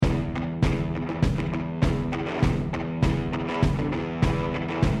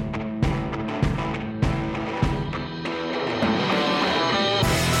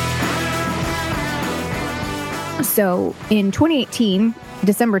So in 2018,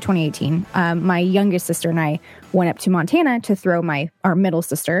 December 2018, my youngest sister and I went up to Montana to throw my middle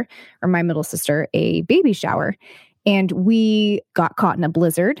sister, a baby shower. And we got caught in a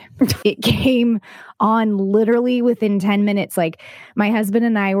blizzard. It came on literally within 10 minutes. Like my husband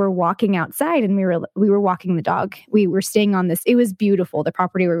and I were walking outside and we were walking the dog. We were staying on this. It was beautiful. The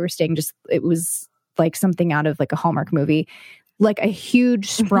property where we were staying, it was like something out of like a Hallmark movie, like a huge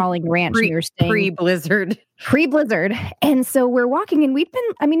sprawling ranch. We were staying pre-blizzard. And so we're walking and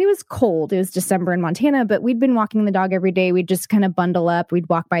it was cold. It was December in Montana, but we'd been walking the dog every day. We'd just kind of bundle up. We'd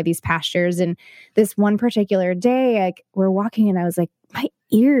walk by these pastures. And this one particular day, like we're walking and I was like, my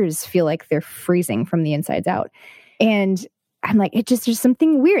ears feel like they're freezing from the insides out. And I'm like, there's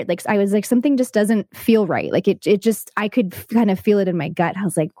something weird. Like I was like, something just doesn't feel right. Like I could kind of feel it in my gut. I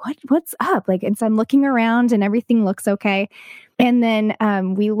was like, what's up? Like, and so I'm looking around and everything looks okay. And then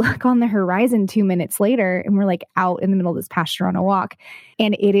we look on the horizon 2 minutes later and we're like out in the middle of this pasture on a walk.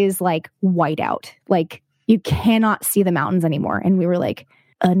 And it is like white out. Like you cannot see the mountains anymore. And we were like,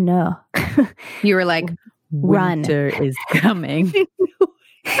 no. You were like, run. Winter is coming.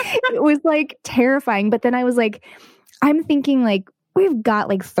 It was like terrifying. But then I was like, I'm thinking like, we've got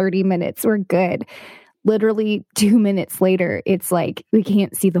like 30 minutes. We're good. Literally 2 minutes later, it's like, we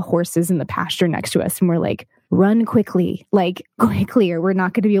can't see the horses in the pasture next to us. And we're like, run quickly, or we're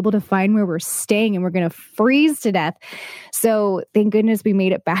not going to be able to find where we're staying and we're going to freeze to death. So thank goodness we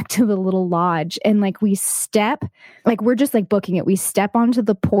made it back to the little lodge. And like we're just like booking it. We step onto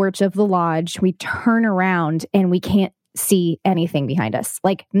the porch of the lodge. We turn around and we can't see anything behind us.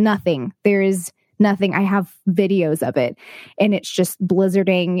 Like nothing. There is nothing. I have videos of it and it's just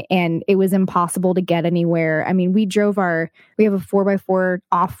blizzarding and it was impossible to get anywhere. I mean, we have a 4x4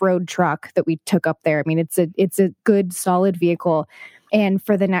 off-road truck that we took up there. I mean, it's a good solid vehicle. And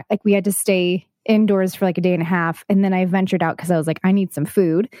for the next, like we had to stay indoors for like a day and a half. And then I ventured out because I was like, I need some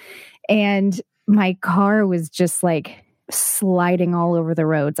food. And my car was just like sliding all over the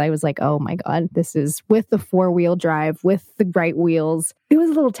roads. I was like, oh my God, this is with the 4-wheel drive, with the right wheels. It was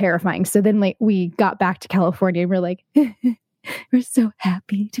a little terrifying. So then like we got back to California and we're like, we're so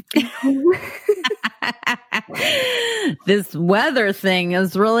happy to be home. This weather thing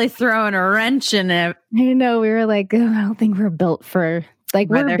is really throwing a wrench in it. I know. We were like, oh, I don't think we're built for weather.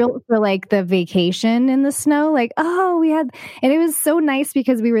 We're built for like the vacation in the snow. Like, and it was so nice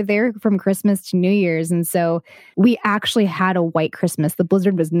because we were there from Christmas to New Year's. And so we actually had a white Christmas. The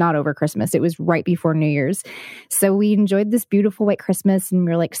blizzard was not over Christmas. It was right before New Year's. So we enjoyed this beautiful white Christmas and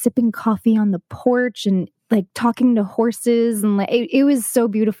we were like sipping coffee on the porch and like talking to horses. And like, it was so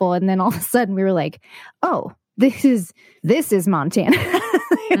beautiful. And then all of a sudden we were like, oh, this is Montana.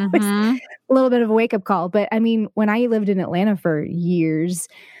 It was a little bit of a wake up call. But I mean, when I lived in Atlanta for years,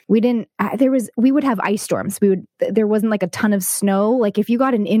 we would have ice storms. There wasn't like a ton of snow. Like if you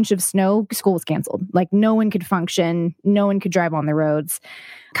got an inch of snow, school was canceled. Like no one could function. No one could drive on the roads.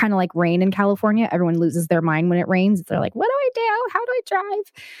 Kind of like rain in California. Everyone loses their mind when it rains. They're like, what do I do? How do I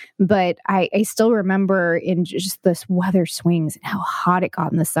drive? But I still remember in just this weather swings and how hot it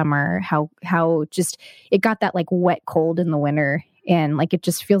got in the summer, how just it got that like wet cold in the winter. And like, it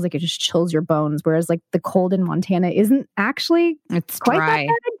just feels like it just chills your bones. Whereas like the cold in Montana isn't actually quite dry. that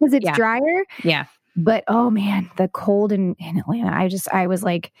bad because it's drier. Yeah. But oh man, the cold in Atlanta, I was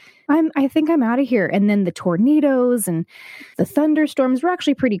like, I think I'm out of here. And then the tornadoes and the thunderstorms were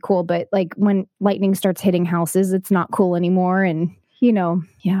actually pretty cool. But like when lightning starts hitting houses, it's not cool anymore. And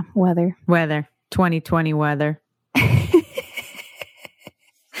weather. 2020 weather.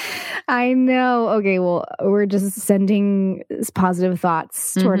 I know. Okay, well, we're just sending positive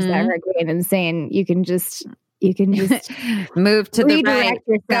thoughts towards that hurricane and saying you can just move to the right,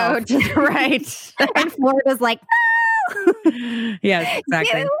 yourself. go to the right. And Florida's like, no! Yes,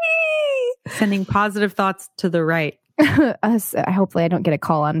 exactly. Sending positive thoughts to the right. Hopefully I don't get a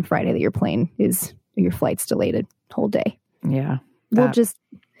call on Friday that your flight's delayed a whole day. Yeah.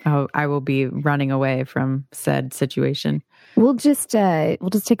 I will be running away from said situation. We'll just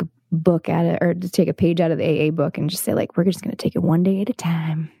take a book at it, or just take a page out of the AA book and just say like, we're just going to take it one day at a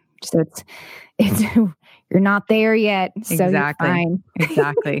time. So it's you're not there yet. So exactly. You're fine.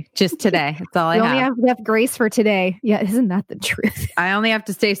 Exactly. Just today. That's all I have. You only have enough grace for today. Yeah. Isn't that the truth? I only have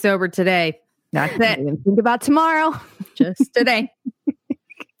to stay sober today. That's it. Don't even think about tomorrow. Just today.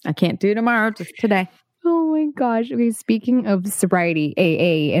 I can't do tomorrow. Just today. Oh my gosh. Okay. Speaking of sobriety,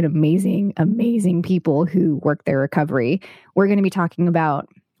 AA, and amazing, amazing people who work their recovery, we're going to be talking about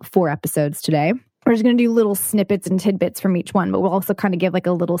 4 episodes today. We're just going to do little snippets and tidbits from each one, but we'll also kind of give like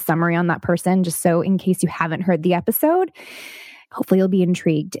a little summary on that person, just so in case you haven't heard the episode. hopefully you'll be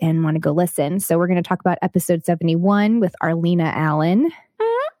intrigued and want to go listen. So we're going to talk about episode 71 with Arlena Allen,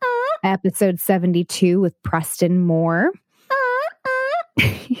 episode 72 with Preston Moore.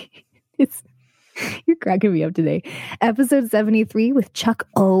 You're cracking me up today. Episode 73 with Chuck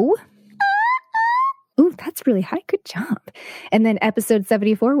O. Ooh, that's really high. Good job. And then episode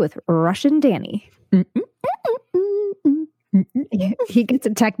 74 with Russian Danny. He gets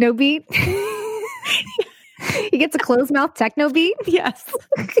a techno beat. He gets a closed mouth techno beat. Yes.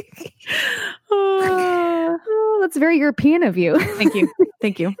 Oh, that's very European of you. Thank you.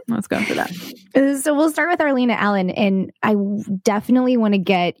 Thank you. Let's go for that. So we'll start with Arlena Allen, and I definitely want to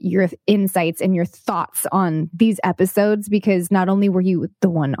get your insights and your thoughts on these episodes, because not only were you the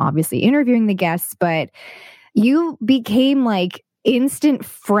one obviously interviewing the guests, but you became like instant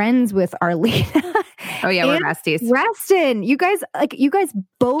friends with Arlena. Oh yeah, we're besties. Preston, you guys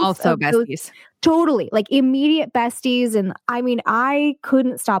both also besties. Totally, like immediate besties. And I mean, I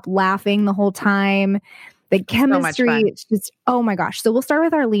couldn't stop laughing the whole time. The chemistry, it's just, oh my gosh. So we'll start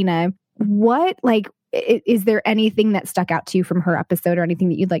with Arlena. What, like, is there anything that stuck out to you from her episode, or anything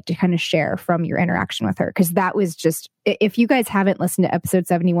that you'd like to kind of share from your interaction with her? Because that was just, if you guys haven't listened to episode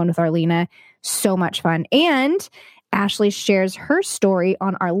 71 with Arlena, so much fun. And Ashley shares her story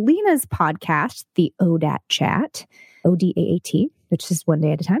on Arlena's podcast, the ODAT Chat, ODAAT, which is One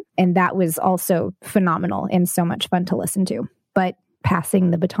Day at a Time. And that was also phenomenal and so much fun to listen to. But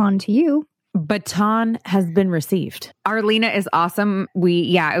passing the baton to you. Baton has been received. Arlena is awesome.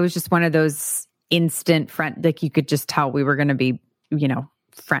 It was just one of those instant friend, like you could just tell we were going to be,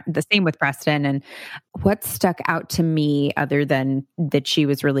 the same with Preston. And what stuck out to me, other than that she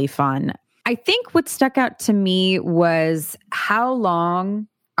was really fun, I think what stuck out to me was how long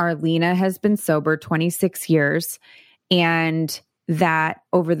Arlena has been sober, 26 years. And that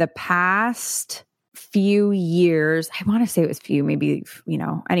over the past few years, I want to say it was few, maybe,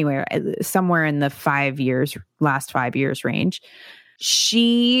 anyway, somewhere in the last 5 years range,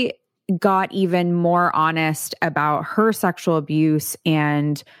 she got even more honest about her sexual abuse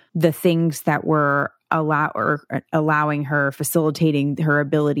and the things that were allowing her, facilitating her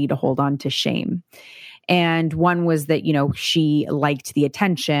ability to hold on to shame. And one was that, she liked the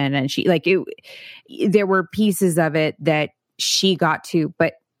attention, and there were pieces of it that she got to,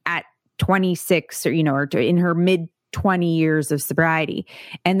 but at 26 or in her mid 20 years of sobriety.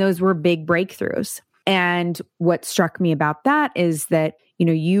 And those were big breakthroughs. And what struck me about that is that,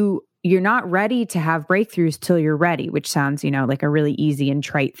 you're not ready to have breakthroughs till you're ready, which sounds, like a really easy and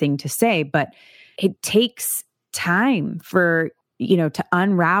trite thing to say, but it takes time for, to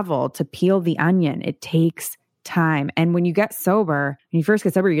unravel, to peel the onion. It takes time. And when you get sober, when you first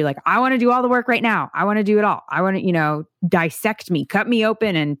get sober, you're like, I want to do all the work right now. I want to do it all. I want to, dissect me, cut me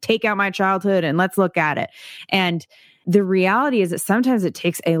open and take out my childhood and let's look at it. And the reality is that sometimes it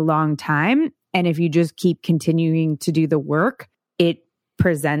takes a long time. And if you just keep continuing to do the work, it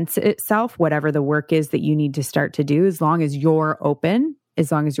presents itself, whatever the work is that you need to start to do, as long as you're open,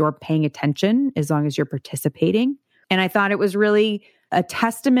 as long as you're paying attention, as long as you're participating. And I thought it was really a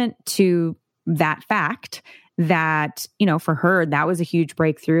testament to that fact that, for her, that was a huge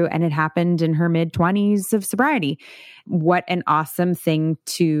breakthrough, and it happened in her mid-20s of sobriety. What an awesome thing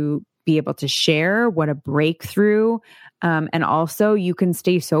to be able to share. What a breakthrough. And also you can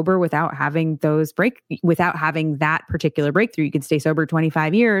stay sober without having that particular breakthrough. You can stay sober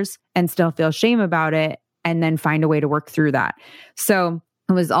 25 years and still feel shame about it, and then find a way to work through that. So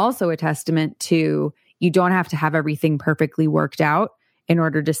it was also a testament to, you don't have to have everything perfectly worked out in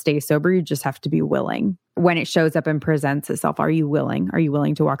order to stay sober. You just have to be willing. When it shows up and presents itself, are you willing? Are you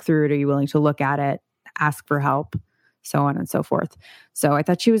willing to walk through it? Are you willing to look at it, ask for help, so on and so forth? So I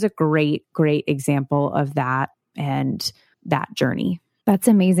thought she was a great, great example of that and that journey. That's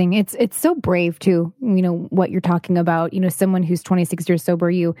amazing. It's so brave too. What you're talking about, someone who's 26 years sober,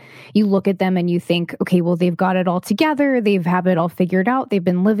 you look at them and you think, okay, well, they've got it all together. They've have it all figured out. They've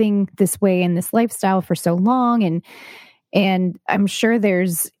been living this way in this lifestyle for so long. And I'm sure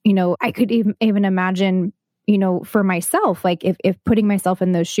there's, I could even imagine, for myself, like if putting myself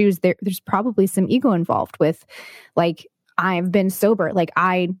in those shoes, there's probably some ego involved with, like, I've been sober. Like,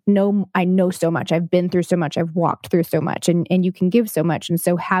 I know so much. I've been through so much. I've walked through so much, and you can give so much. And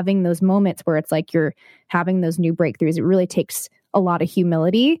so having those moments where it's like you're having those new breakthroughs, it really takes a lot of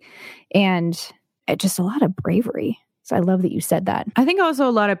humility and just a lot of bravery. So I love that you said that. I think also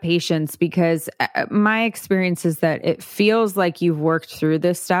a lot of patience, because my experience is that it feels like you've worked through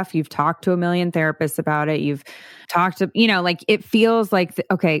this stuff. You've talked to a million therapists about it. You've talked to, like it feels like,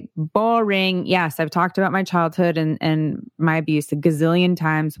 okay, boring. Yes, I've talked about my childhood and my abuse a gazillion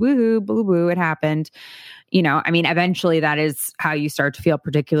times. Woohoo, boo boo, it happened. Eventually that is how you start to feel,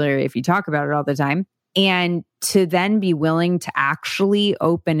 particularly if you talk about it all the time. And to then be willing to actually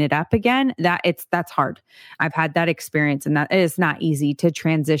open it up again, that's hard. I've had that experience, and that is not easy to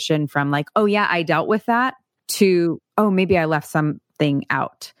transition from like, oh yeah, I dealt with that, to, oh, maybe I left something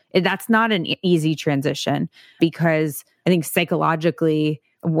out. That's not an easy transition, because I think psychologically,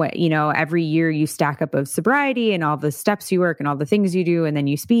 every year you stack up of sobriety and all the steps you work and all the things you do, and then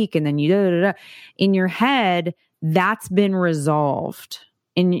you speak, and then you in your head, that's been resolved.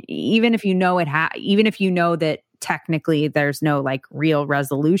 And even if you know even if you know that technically there's no like real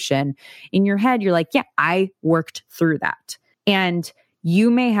resolution, in your head, you're like, yeah, I worked through that. And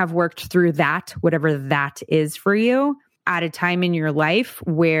you may have worked through that, whatever that is for you, at a time in your life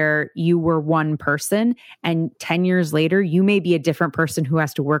where you were one person, and 10 years later, you may be a different person who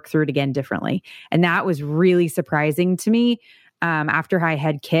has to work through it again differently. And that was really surprising to me. After I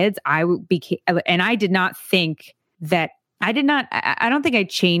had kids, I did not think that I don't think I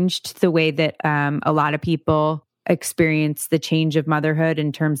changed the way that a lot of people experience the change of motherhood,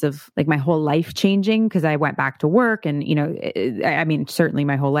 in terms of like my whole life changing, because I went back to work and, certainly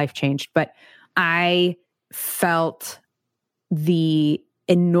my whole life changed, but I felt the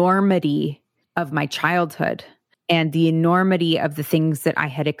enormity of my childhood and the enormity of the things that I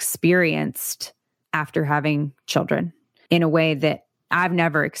had experienced after having children in a way that I've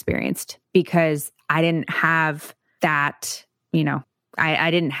never experienced, because I didn't have that,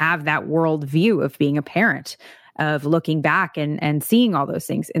 I didn't have that world view of being a parent, of looking back and seeing all those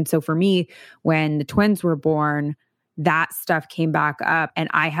things. And so for me, when the twins were born, that stuff came back up, and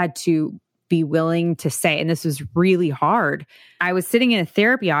I had to be willing to say, and this was really hard. I was sitting in a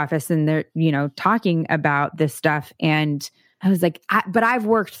therapy office, and they're, talking about this stuff. And I was like, but I've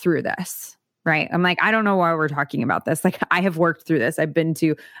worked through this. Right. I'm like, I don't know why we're talking about this. Like, I have worked through this. I've been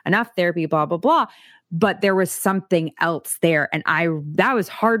to enough therapy, blah, blah, blah. But there was something else there. And that was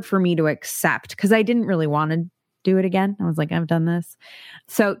hard for me to accept, because I didn't really want to do it again. I was like, I've done this.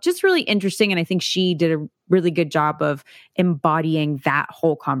 So just really interesting. And I think she did a really good job of embodying that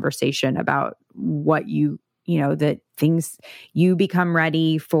whole conversation about what that things, you become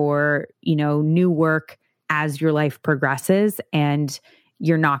ready for, new work as your life progresses, and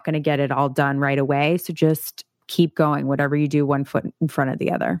you're not going to get it all done right away. So just keep going, whatever you do, one foot in front of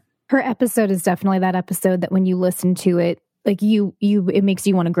the other. Her episode is definitely that episode that when you listen to it, like it makes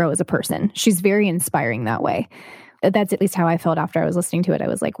you want to grow as a person. She's very inspiring that way. That's at least how I felt after I was listening to it. I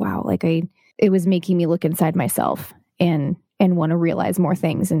was like, wow, like it was making me look inside myself and want to realize more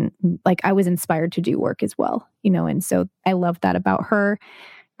things. And like, I was inspired to do work as well, and so I loved that about her.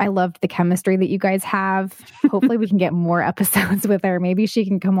 I loved the chemistry that you guys have. Hopefully we can get more episodes with her. Maybe she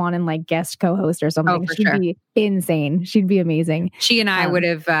can come on and like guest co-host or something. Oh, She'd be insane. She'd be amazing. She and I would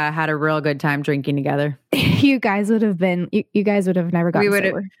have had a real good time drinking together. You guys would have never gotten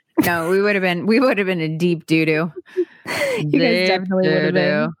sober. No, we would have been a deep doo-doo. You guys definitely would have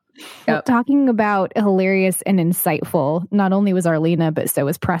been. Well, talking about hilarious and insightful, not only was Arlena, but so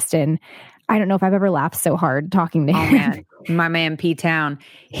was Preston. I don't know if I've ever laughed so hard talking to him. Man. My man P-Town.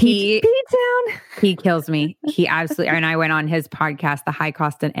 He kills me. He absolutely, and I went on his podcast, The High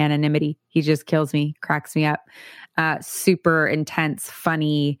Cost and Anonymity. He just kills me, cracks me up. Super intense,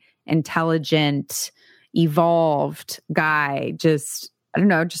 funny, intelligent, evolved guy. Just, I don't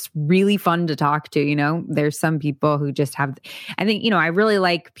know, just really fun to talk to. There's some people who just have, I think, I really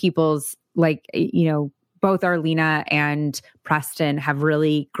like people's both Arlena and Preston have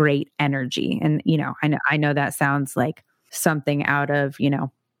really great energy. And, I know that sounds like something out of,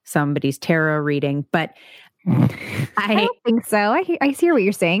 somebody's tarot reading, but I don't think so. I hear what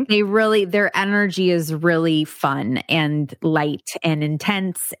you're saying. Their energy is really fun and light and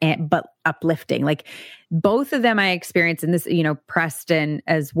intense, but uplifting. Like both of them I experienced in this, Preston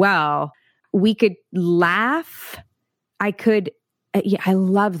as well. We could laugh. I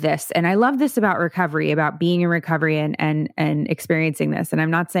love this. And I love this about recovery, about being in recovery and experiencing this. And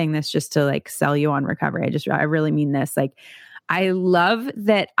I'm not saying this just to like sell you on recovery. I really mean this. Like, I love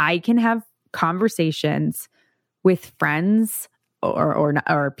that I can have conversations with friends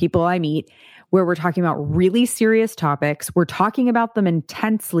or people I meet where we're talking about really serious topics. We're talking about them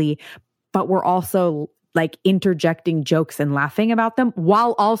intensely, but we're also like interjecting jokes and laughing about them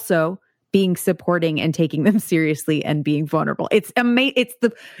while also being supporting and taking them seriously and being vulnerable. It's amazing.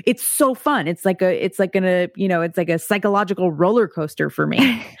 It's so fun. It's like a psychological roller coaster for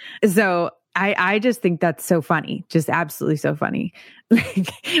me. So I just think that's so funny. Just absolutely so funny. Like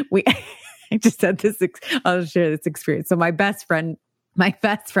I just had this, I'll share this experience. So my best friend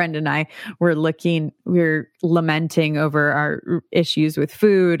and I were lamenting over our issues with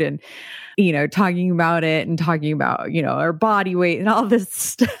food and, talking about it and talking about, our body weight and all this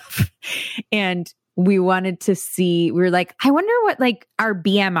stuff. And we wanted to see, we were like, I wonder what like our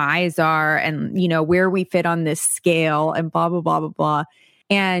BMIs are and, where we fit on this scale and blah, blah, blah, blah, blah.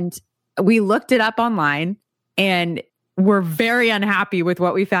 And we looked it up online and we're very unhappy with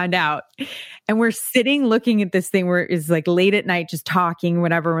what we found out. And we're sitting looking at this thing where it's like late at night, just talking,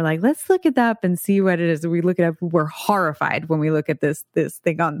 whatever. We're like, let's look it up and see what it is. And we look it up. We're horrified when we look at this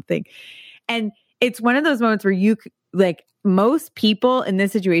thing on the thing. And it's one of those moments where like most people in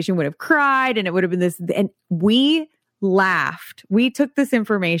this situation would have cried and it would have been this. And we laughed. We took this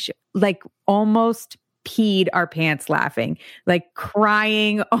information, like almost peed our pants laughing, like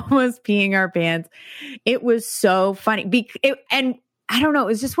crying, almost peeing our pants. It was so funny. And I don't know, it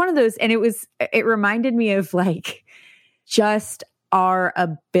was just one of those, and it reminded me of like just our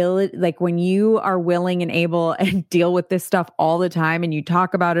ability, like when you are willing and able and deal with this stuff all the time and you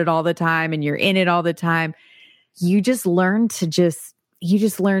talk about it all the time and you're in it all the time, you just learn to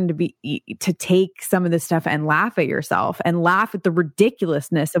take some of this stuff and laugh at yourself and laugh at the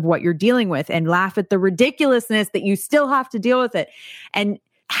ridiculousness of what you're dealing with and laugh at the ridiculousness that you still have to deal with it. And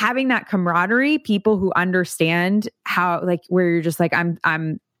having that camaraderie, people who understand how, like, where you're just like,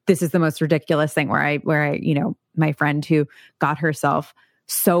 this is the most ridiculous thing where I, my friend who got herself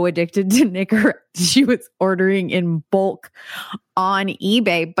so addicted to Nicorette, she was ordering in bulk on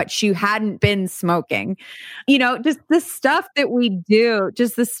eBay, but she hadn't been smoking. Just the stuff that we do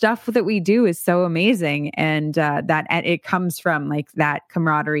is so amazing. And that it comes from like that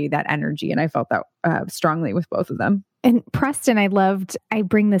camaraderie, that energy. And I felt that strongly with both of them. And Preston, I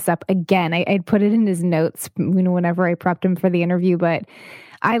bring this up again. I'd put it in his notes, whenever I prepped him for the interview, but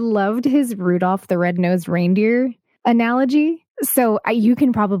I loved his Rudolph the Red-Nosed Reindeer analogy. So you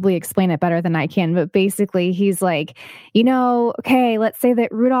can probably explain it better than I can, but basically he's like, okay, let's say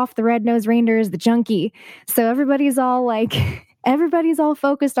that Rudolph the Red-Nosed Reindeer is the junkie. So everybody's all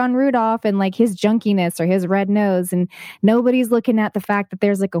focused on Rudolph and like his junkiness or his red nose. And nobody's looking at the fact that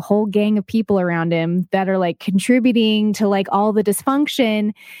there's like a whole gang of people around him that are like contributing to like all the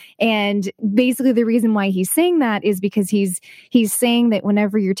dysfunction. And basically the reason why he's saying that is because he's saying that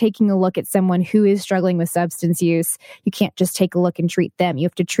whenever you're taking a look at someone who is struggling with substance use, you can't just take a look and treat them. You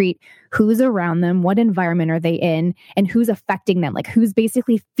have to treat who's around them, what environment are they in, and who's affecting them, like who's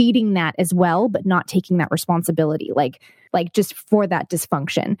basically feeding that as well, but not taking that responsibility. Like just for that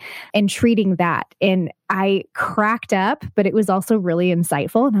dysfunction and treating that. And I cracked up, but it was also really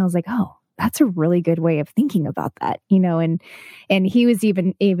insightful. And I was like, oh, that's a really good way of thinking about that, and he was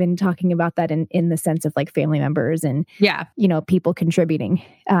even talking about that in the sense of like family members and, people contributing.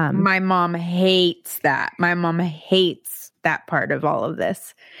 My mom hates that. My mom hates that part of all of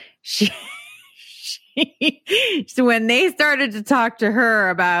this. So when they started to talk to her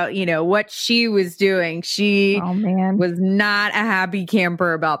about, what she was doing, she was not a happy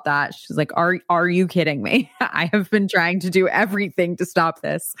camper about that. She's like, are you kidding me? I have been trying to do everything to stop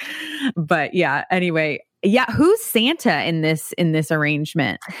this. But yeah, anyway, who's Santa in this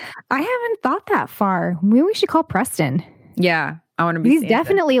arrangement? I haven't thought that far. Maybe we should call Preston. Yeah, I want to be He's Santa.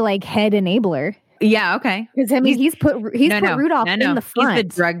 Definitely like head enabler. Yeah, okay. Because he's put Rudolph in the front. He's the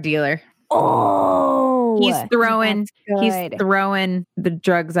drug dealer. Oh, he's throwing the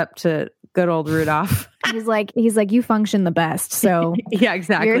drugs up to good old Rudolph. he's like, you function the best. So yeah,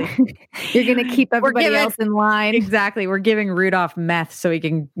 exactly. You're going to keep everybody else in line. Exactly. We're giving Rudolph meth so he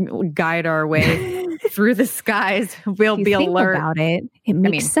can guide our way through the skies. We'll be alert about it. It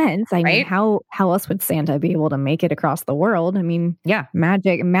makes sense. I mean, how else would Santa be able to make it across the world? I mean, yeah,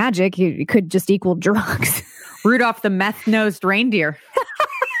 magic. It could just equal drugs. Rudolph the meth-nosed reindeer.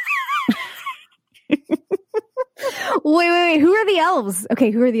 Wait. Who are the elves? Okay,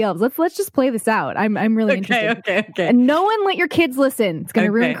 who are the elves? Let's just play this out. I'm really interested. Okay. And no one let your kids listen. It's going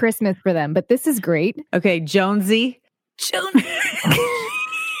to ruin Christmas for them, but this is great. Okay, Jonesy.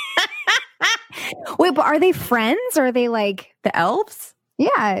 Wait, but are they friends or are they like the elves?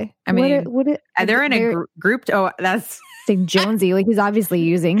 Yeah. I mean, they're in a group. That's saying Jonesy. Like he's obviously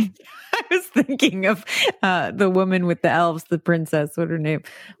using. I was thinking of the woman with the elves, the princess. What's her name?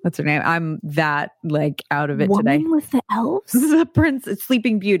 I'm that like out of it woman today. With the elves? The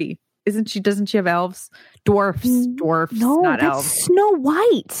Sleeping Beauty. Doesn't she have elves? Dwarfs, no, not that's elves. Snow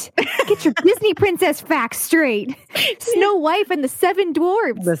White. Get your Disney princess facts straight. Snow White and the 7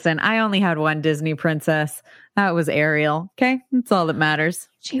 dwarves. Listen, I only had one Disney princess. That was Ariel. Okay, that's all that matters.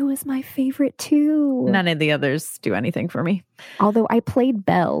 She was my favorite too. None of the others do anything for me. Although I played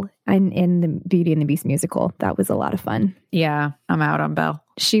Belle in the Beauty and the Beast musical. That was a lot of fun. Yeah, I'm out on Belle.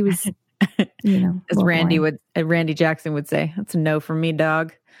 She was, as Randy Jackson would say, that's a no from me,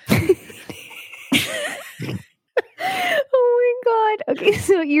 dog. Oh my God. Okay,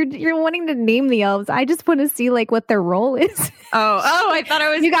 so you're wanting to name the elves. I just want to see like what their role is. Oh, I thought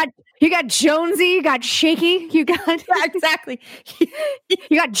I was. You got Jonesy, you got Shaky, you got exactly.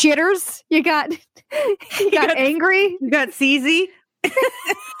 You got Jitters, you got Angry, you got CZ,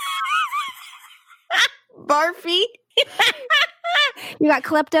 Barfy. You got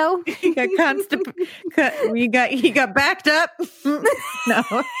Klepto. You got you got backed up. No.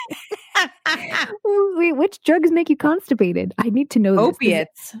 Wait, which drugs make you constipated? I need to know this.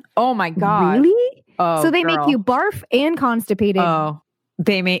 Opiates. Oh my God. Really? Oh, so they make you barf and constipated. Oh,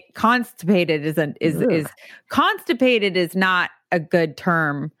 they make constipated is constipated is not a good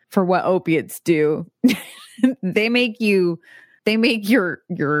term for what opiates do. They make your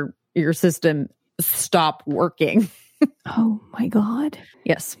system stop working. Oh my God.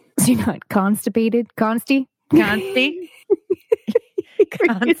 Yes. So you got constipated, Consty?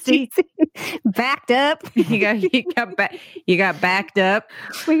 Backed up. You got backed up.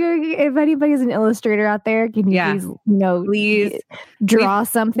 If anybody's an illustrator out there, can you please draw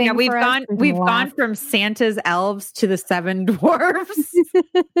something? Yeah, we've gone from Santa's elves to the 7 dwarves.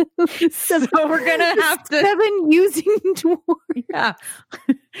 So we're gonna have to 7 using dwarves. Yeah.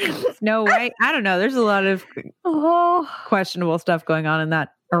 No way. I don't know. There's a lot of questionable stuff going on in that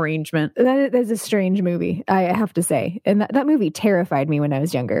arrangement. That's a strange movie, I have to say. And that movie terrified me when I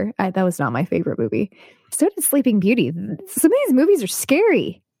was younger. That was not my favorite movie. So did Sleeping Beauty. Some of these movies are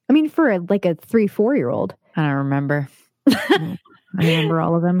scary. I mean, for a 3-4-year-old. I don't remember. I remember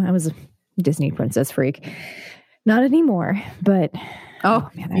all of them. I was a Disney princess freak. Not anymore, but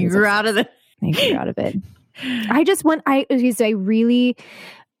man, you grew out of it. I grew out of it.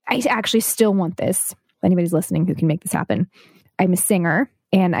 I actually still want this. If anybody's listening who can make this happen. I'm a singer.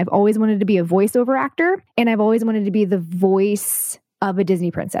 And I've always wanted to be a voiceover actor. And I've always wanted to be the voice of a Disney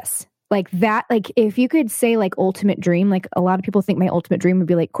princess. Like that, like if you could say like ultimate dream, like a lot of people think my ultimate dream would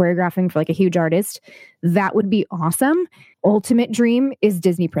be like choreographing for like a huge artist. That would be awesome. Ultimate dream is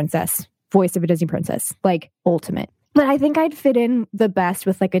Disney princess, voice of a Disney princess, like ultimate. But I think I'd fit in the best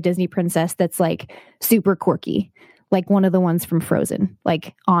with like a Disney princess that's like super quirky. Like one of the ones from Frozen,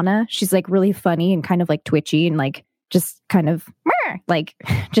 like Anna. She's like really funny and kind of like twitchy and like just kind of like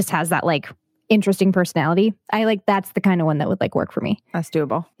just has that like interesting personality. That's the kind of one that would like work for me. That's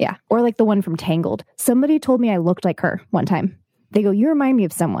doable. Yeah. Or like the one from Tangled. Somebody told me I looked like her one time. They go, you remind me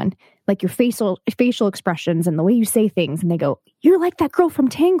of someone, like your facial expressions and the way you say things. And they go, you're like that girl from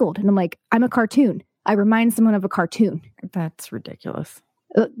Tangled. And I'm like, I'm a cartoon. I remind someone of a cartoon. That's ridiculous.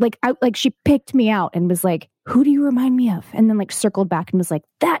 Like she picked me out and was like, who do you remind me of? And then like circled back and was like,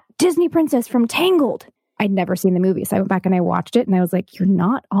 that Disney princess from Tangled. I'd never seen the movie. So I went back and I watched it and I was like, you're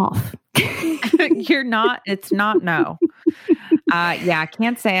not off. You're not. It's not. No. I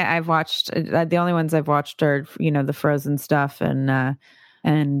can't say I've watched. The only ones I've watched are, the Frozen stuff and a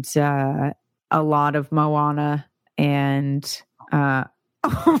lot of Moana and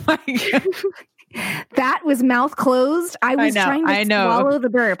oh my God. That was mouth closed. I was trying to swallow the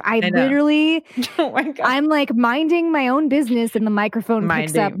burp. I literally, oh my God. I'm like minding my own business and the microphone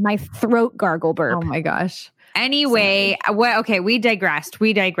picks up my throat gargle burp. Oh my gosh. Anyway, okay, we digressed.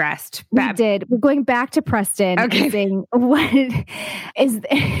 We did. We're going back to Preston. Okay. Saying, what is...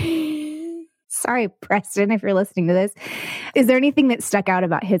 Sorry, Preston, if you're listening to this. Is there anything that stuck out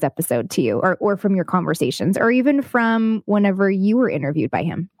about his episode to you or from your conversations or even from whenever you were interviewed by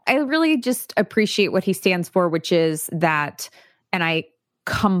him? I really just appreciate what he stands for, which is that, and I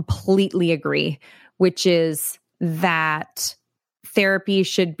completely agree, which is that therapy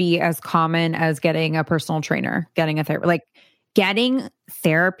should be as common as getting a personal trainer, getting a therapist. Like getting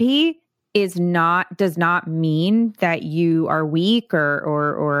therapy does not mean that you are weak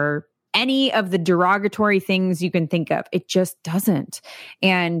or any of the derogatory things you can think of. It just doesn't.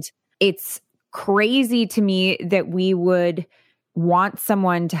 And it's crazy to me that we would want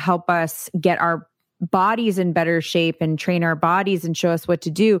someone to help us get our bodies in better shape and train our bodies and show us what to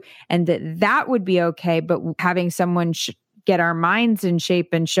do. And that would be okay. But having someone get our minds in shape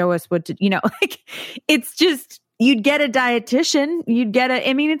and show us what to, like it's just, You'd get a dietitian.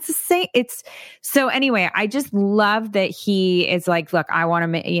 It's the same. So anyway, I just love that he is like, look, I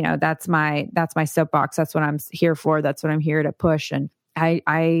want to, that's my soapbox. That's what I'm here for. That's what I'm here to push. And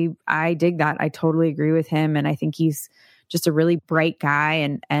I dig that. I totally agree with him. And I think he's just a really bright guy.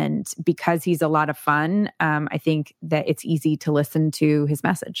 And because he's a lot of fun, I think that it's easy to listen to his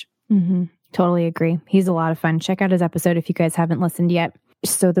message. Mm-hmm. Totally agree. He's a lot of fun. Check out his episode if you guys haven't listened yet.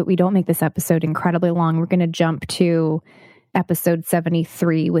 So that we don't make this episode incredibly long, we're going to jump to episode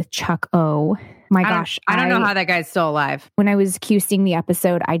 73 with Chuck O. My gosh. I don't know how that guy's still alive. When I was QCing the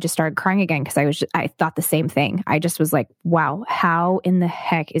episode, I just started crying again because I thought the same thing. I just was like, wow, how in the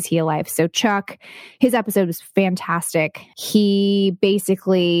heck is he alive? So Chuck, his episode was fantastic. He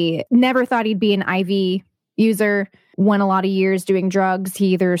basically never thought he'd be an IV user, went a lot of years doing drugs.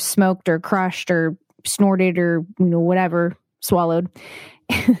 He either smoked or crushed or snorted or, whatever, swallowed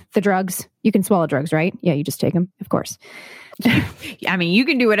the drugs. You can swallow drugs, right? Yeah, you just take them, of course. I mean, you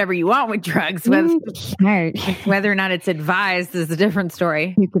can do whatever you want with drugs. Whether or not it's advised is a different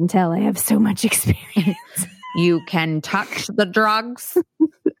story. You can tell I have so much experience. You can touch the drugs.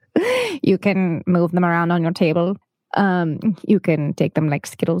 You can move them around on your table. You can take them like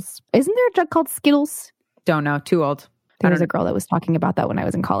Skittles. Isn't there a drug called Skittles? Don't know. Too old. There was a girl that was talking about that when I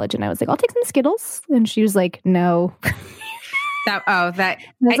was in college, and I was like, I'll take some Skittles. And she was like, no. I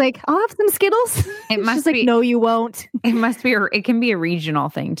was like, I'll have some Skittles. She's like, no, you won't. It must be, it can be a regional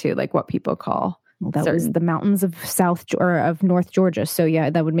thing too, like what people call. Well, that was the mountains of of North Georgia. So yeah,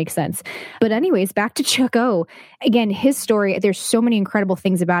 that would make sense. But anyways, back to Chuck O. Again, his story, there's so many incredible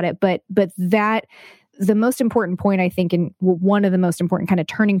things about it, but the most important point, I think, and one of the most important kind of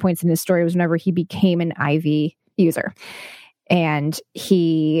turning points in his story was whenever he became an IV user. And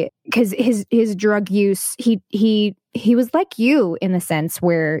because his drug use, he was like you in the sense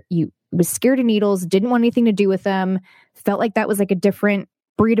where you was scared of needles, didn't want anything to do with them, felt like that was like a different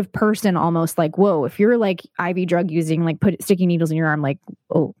breed of person, almost like, whoa, if you're like IV drug using, like sticking needles in your arm, like,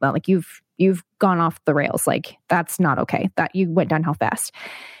 oh, well, like you've gone off the rails. Like that's not okay. That you went downhill fast.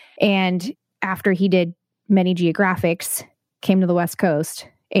 And after he did many geographics, came to the West Coast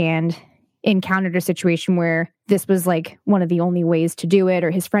and encountered a situation where this was like one of the only ways to do it,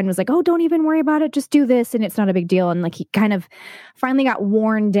 or his friend was like, oh, don't even worry about it, just do this and it's not a big deal. And like he kind of finally got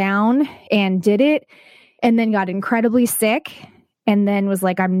worn down and did it, and then got incredibly sick, and then was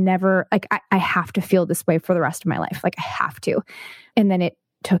like, I'm never like, I have to feel this way for the rest of my life. Like I have to. And then it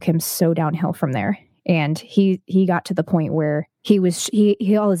took him so downhill from there. And he got to the point where he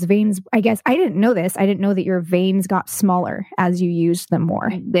all his veins, I guess, I didn't know this. I didn't know that your veins got smaller as you used them more.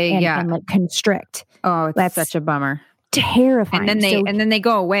 And like constrict. Oh, that's such a bummer. Terrifying. And then they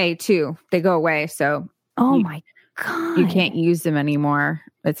go away too. They go away. So my God. You can't use them anymore.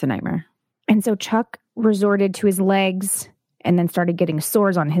 It's a nightmare. And so Chuck resorted to his legs and then started getting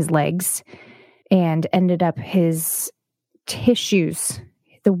sores on his legs and ended up his tissues,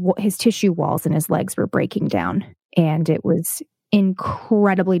 his tissue walls in his legs were breaking down, and it was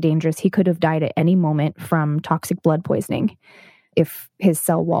incredibly dangerous. He could have died at any moment from toxic blood poisoning if his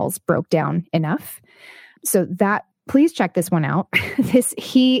cell walls broke down enough. So please check this one out.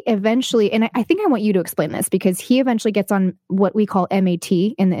 He eventually, and I think I want you to explain this, because he eventually gets on what we call MAT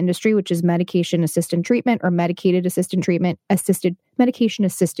in the industry, which is medication assisted treatment, or medication assisted treatment,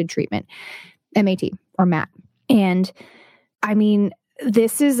 MAT or MAT. And I mean,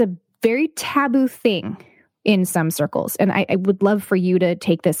 this is a very taboo thing in some circles. And I would love for you to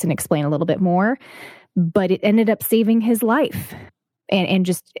take this and explain a little bit more, but it ended up saving his life. And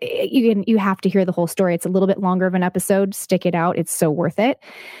just, you have to hear the whole story. It's a little bit longer of an episode. Stick it out. It's so worth it.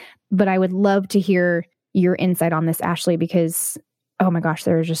 But I would love to hear your insight on this, Ashley, because, oh my gosh,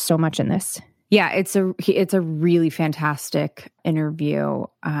 there is just so much in this. Yeah, it's a really fantastic interview.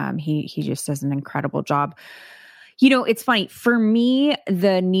 He just does an incredible job. It's funny. For me,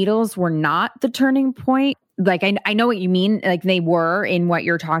 the needles were not the turning point. Like, I know what you mean. Like, they were in what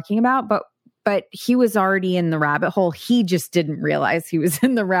you're talking about, but he was already in the rabbit hole. He just didn't realize he was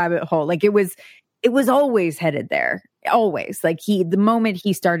in the rabbit hole. Like, it was always headed there. Always. Like, the moment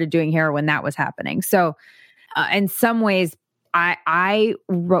he started doing heroin, that was happening. So, in some ways,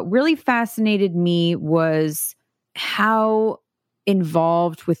 what really fascinated me was how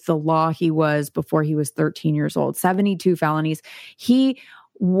involved with the law he was before he was 13 years old, 72 felonies.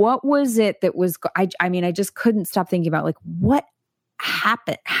 What was it that was, I mean, I just couldn't stop thinking about, like, what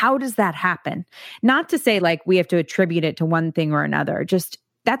happened? How does that happen? Not to say like we have to attribute it to one thing or another. Just,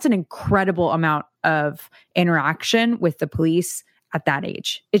 that's an incredible amount of interaction with the police at that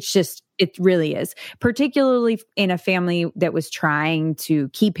age. It really is, particularly in a family that was trying to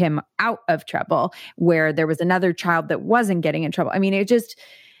keep him out of trouble, where there was another child that wasn't getting in trouble. I mean, it just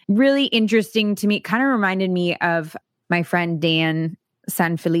really interesting to me. It kind of reminded me of my friend Dan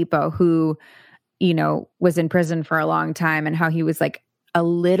Sanfilippo, who, was in prison for a long time, and how he was like a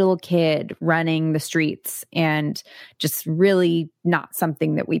little kid running the streets, and just really not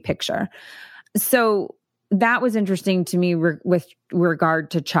something that we picture. So that was interesting to me with regard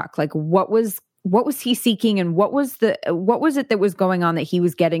to Chuck. Like, what was he seeking, and what was it that was going on that he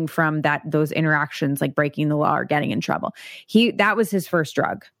was getting from those interactions, like breaking the law or getting in trouble? That was his first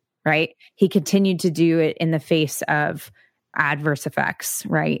drug, right? He continued to do it in the face of adverse effects,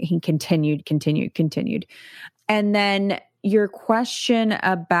 right? He continued. And then your question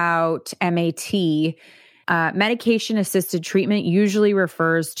about MAT, medication assisted treatment usually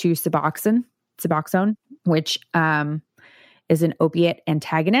refers to Suboxone, which is an opiate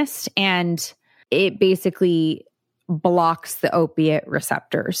antagonist, and it basically blocks the opiate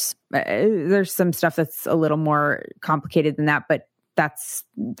receptors. There's some stuff that's a little more complicated than that, but that's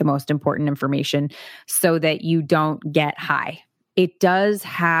the most important information, so that you don't get high. It does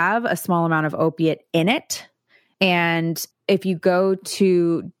have a small amount of opiate in it. And if you go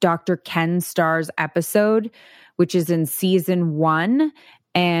to Dr. Ken Starr's episode, which is in season 1,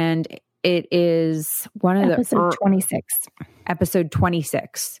 and it is one of episode 26. Episode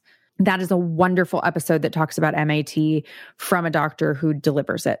 26. That is a wonderful episode that talks about MAT from a doctor who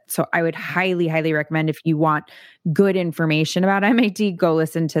delivers it. So I would highly, highly recommend, if you want good information about MAT, go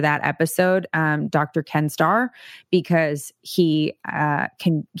listen to that episode, Dr. Ken Starr, because he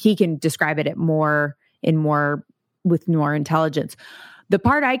can describe it with more intelligence. The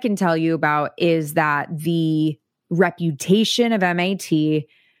part I can tell you about is that the reputation of MAT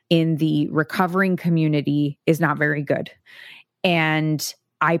in the recovering community is not very good. And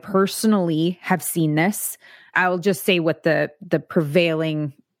I personally have seen this. I will just say what the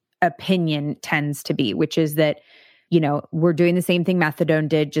prevailing opinion tends to be, which is that, we're doing the same thing methadone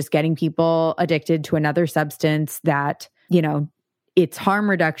did, just getting people addicted to another substance that, it's harm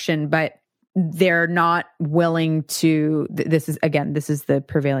reduction, but they're not willing to, this is the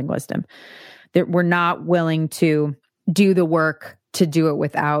prevailing wisdom, that we're not willing to do the work to do it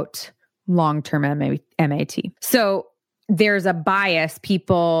without long-term MAT. So there's a bias.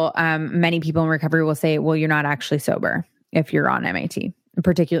 Many people in recovery will say, well, you're not actually sober if you're on MAT,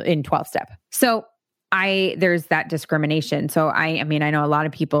 particularly in 12-step. So there's that discrimination. So I know a lot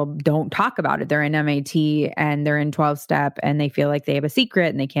of people don't talk about it. They're in MAT and they're in 12-step and they feel like they have a secret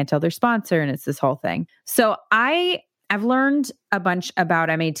and they can't tell their sponsor, and it's this whole thing. So I've learned a bunch about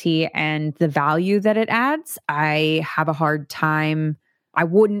MAT and the value that it adds. I have a hard time. I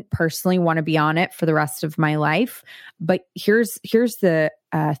wouldn't personally want to be on it for the rest of my life. But here's the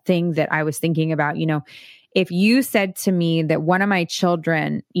thing that I was thinking about. If you said to me that one of my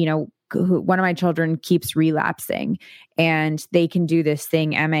children keeps relapsing and they can do this thing,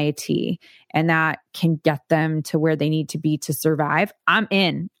 MAT, and that can get them to where they need to be to survive, I'm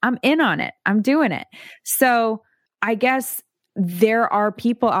in on it. I'm doing it. So I guess there are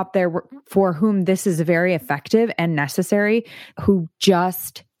people out there for whom this is very effective and necessary, who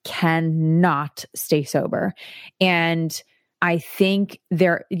just cannot stay sober. And I think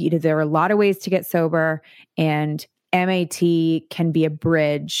there are a lot of ways to get sober, and MAT can be a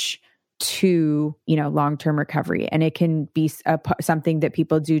bridge to, long-term recovery. And it can be something that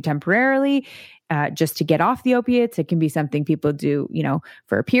people do temporarily, just to get off the opiates. It can be something people do,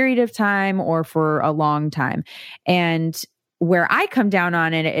 for a period of time or for a long time. And where I come down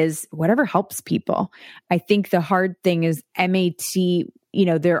on it is whatever helps people. I think the hard thing is MAT,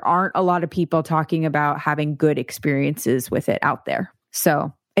 there aren't a lot of people talking about having good experiences with it out there.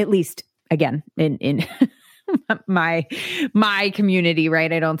 So at least, again, in my community,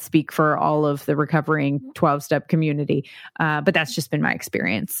 right? I don't speak for all of the recovering 12-step community, but that's just been my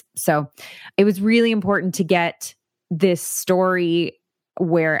experience. So it was really important to get this story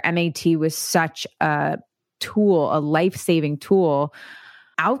where MAT was such a tool, a life-saving tool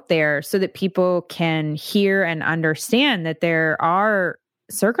out there, so that people can hear and understand that there are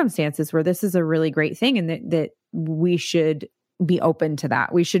circumstances where this is a really great thing, and that we should be open to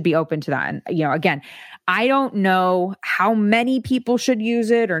that. We should be open to that. And, again, I don't know how many people should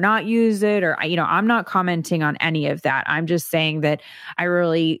use it or not use it, or, I'm not commenting on any of that. I'm just saying that I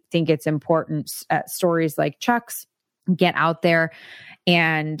really think it's important stories like Chuck's get out there,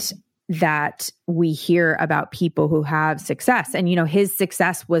 and that we hear about people who have success. And, his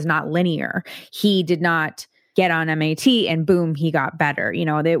success was not linear. He did not get on MAT and boom, he got better.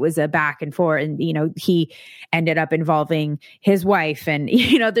 It was a back and forth, and, he ended up involving his wife. And,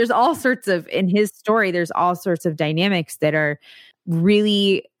 there's all sorts of, in his story, there's all sorts of dynamics that are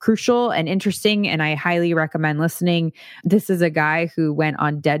really crucial and interesting. And I highly recommend listening. This is a guy who went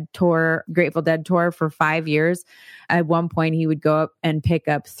on Grateful Dead tour for 5 years. At one point, he would go up and pick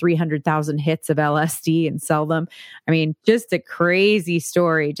up 300,000 hits of LSD and sell them. I mean, just a crazy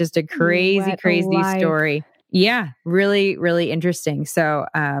story, just a crazy story. Yeah, really, really interesting. So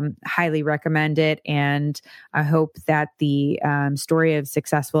highly recommend it. And I hope that the story of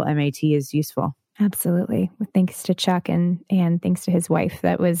successful MAT is useful. Absolutely. Thanks to Chuck and thanks to his wife.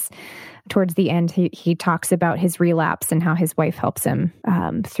 That was towards the end. He talks about his relapse and how his wife helps him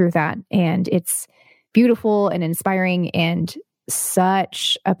through that. And it's beautiful and inspiring and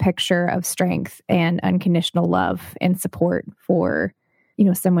such a picture of strength and unconditional love and support for,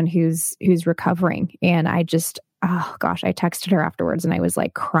 someone who's recovering. And I just, oh gosh, I texted her afterwards and I was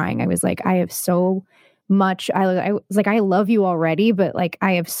like crying. I was like, I have so much, I was like, I love you already, but like,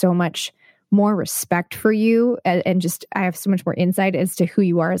 I have so much more respect for you and just I have so much more insight as to who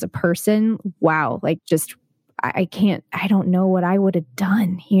you are as a person. Wow. Like just I don't know what I would have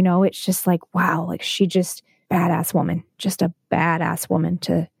done. It's just like, wow, like she just badass woman, just a badass woman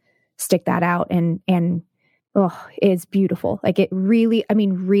to stick that out and it's beautiful. Like it really,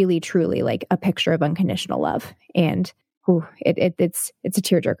 really truly like a picture of unconditional love. And it's a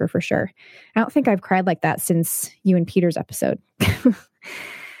tearjerker for sure. I don't think I've cried like that since you and Peter's episode.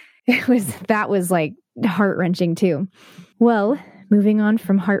 That was like heart-wrenching too. Well, moving on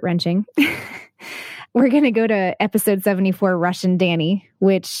from heart-wrenching, we're going to go to episode 74, Russian Danny,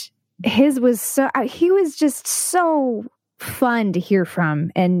 which he was just so fun to hear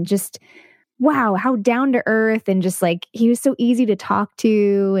from and just, wow, how down to earth and just like, he was so easy to talk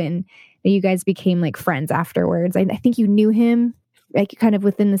to and you guys became like friends afterwards. I think you knew him like kind of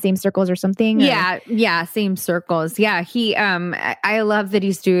within the same circles or something? Yeah, same circles. Yeah, he I love that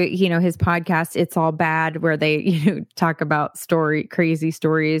he's doing, his podcast It's All Bad, where they, talk about crazy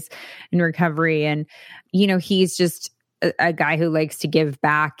stories in recovery. And, he's just a guy who likes to give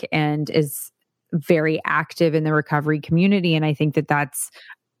back and is very active in the recovery community. And I think that that's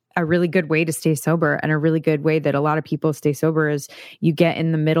a really good way to stay sober, and a really good way that a lot of people stay sober is you get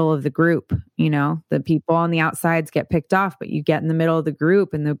in the middle of the group. The people on the outsides get picked off, but you get in the middle of the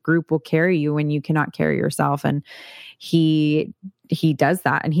group and the group will carry you when you cannot carry yourself. And he does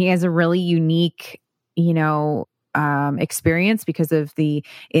that. And he has a really unique, experience because of the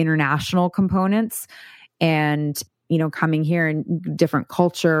international components and, coming here in different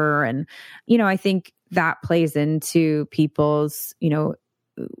culture. And, I think that plays into people's,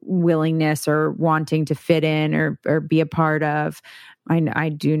 willingness or wanting to fit in or be a part of. I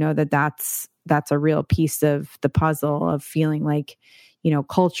do know that that's a real piece of the puzzle of feeling like,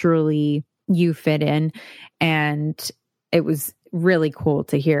 culturally you fit in. And it was really cool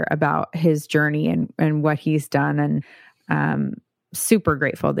to hear about his journey and what he's done. And super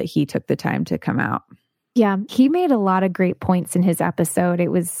grateful that he took the time to come out. Yeah, he made a lot of great points in his episode.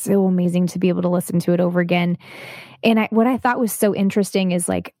 It was so amazing to be able to listen to it over again. And what I thought was so interesting is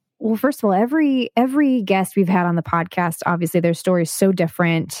like, well, first of all, every guest we've had on the podcast, obviously their story is so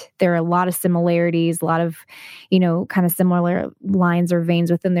different. There are a lot of similarities, a lot of, kind of similar lines or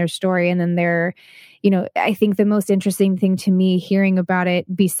veins within their story. And then I think the most interesting thing to me hearing about it,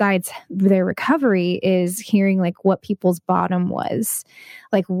 besides their recovery, is hearing like what people's bottom was,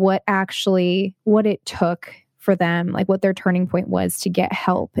 like what it took for them, like what their turning point was to get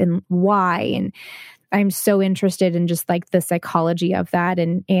help and why. And I'm so interested in just like the psychology of that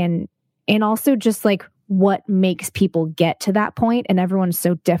and also just like what makes people get to that point. And everyone's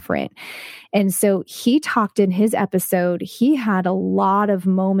so different. And so he talked in his episode, he had a lot of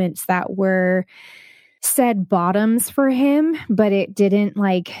moments that were said bottoms for him, but it didn't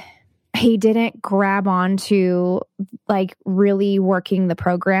he didn't grab onto like really working the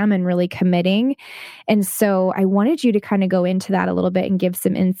program and really committing. And so I wanted you to kind of go into that a little bit and give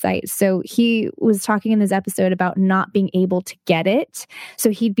some insight. So he was talking in this episode about not being able to get it.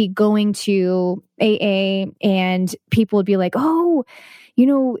 So he'd be going to AA and people would be like, oh,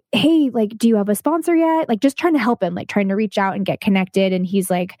 hey, like, do you have a sponsor yet? Like just trying to help him, like trying to reach out and get connected. And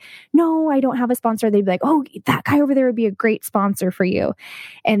he's like, no, I don't have a sponsor. They'd be like, oh, that guy over there would be a great sponsor for you.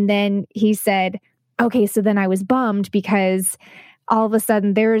 And then he said, okay, so then I was bummed because all of a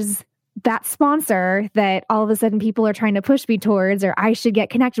sudden there's that sponsor that all of a sudden people are trying to push me towards, or I should get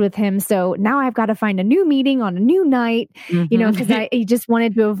connected with him. So now I've got to find a new meeting on a new night, because he just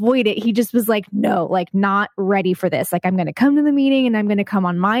wanted to avoid it. He just was like, no, like not ready for this. Like I'm going to come to the meeting and I'm going to come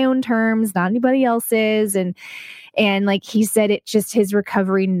on my own terms, not anybody else's. And like he said, his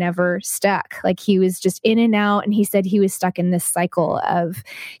recovery never stuck. Like he was just in and out. And he said he was stuck in this cycle of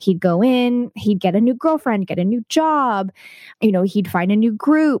he'd go in, he'd get a new girlfriend, get a new job, he'd find a new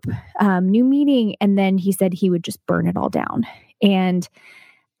group, new meeting. And then he said he would just burn it all down. And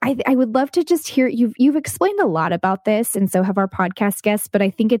I would love to just hear, you've explained a lot about this, and so have our podcast guests, but I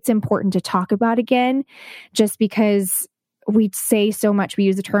think it's important to talk about again, just because we say so much, we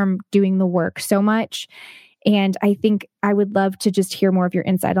use the term doing the work so much. And I think I would love to just hear more of your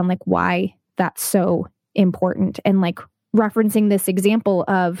insight on like why that's so important, and like referencing this example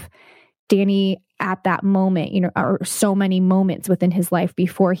of Danny at that moment, or so many moments within his life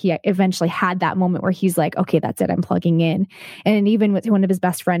before he eventually had that moment where he's like, okay, that's it, I'm plugging in. And even with one of his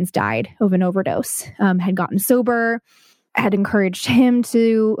best friends died of an overdose, had gotten sober, had encouraged him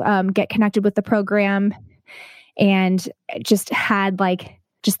to get connected with the program, and just had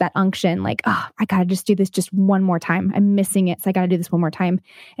just that unction, like, oh, I got to just do this just one more time. I'm missing it. So I got to do this one more time.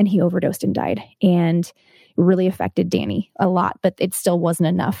 And he overdosed and died, and it really affected Danny a lot, but it still wasn't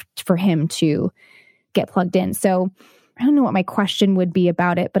enough for him to get plugged in. So I don't know what my question would be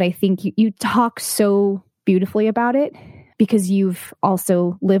about it, but I think you talk so beautifully about it because you've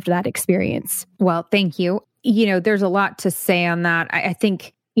also lived that experience. Well, thank you. There's a lot to say on that. I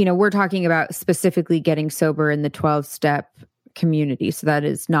think, we're talking about specifically getting sober in the 12-step community. So that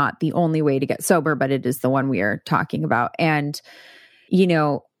is not the only way to get sober, but it is the one we are talking about. And,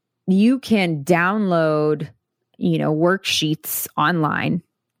 you can download, worksheets online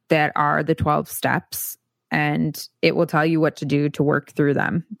that are the 12 steps, and it will tell you what to do to work through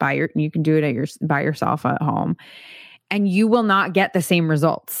them you can do it by yourself at home, and you will not get the same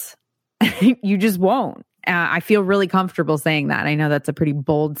results. You just won't. I feel really comfortable saying that. I know that's a pretty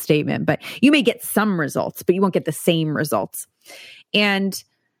bold statement, but you may get some results, but you won't get the same results. And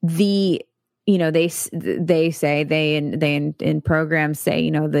they say in programs say,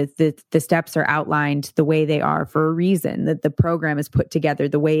 the steps are outlined the way they are for a reason, that the program is put together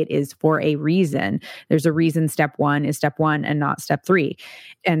the way it is for a reason. There's a reason step 1 is step 1 and not step 3,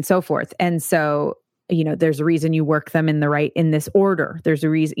 and so forth. And so, there's a reason you work them in this order. There's a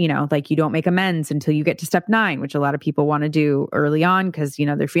reason, like you don't make amends until you get to step 9, which a lot of people want to do early on because,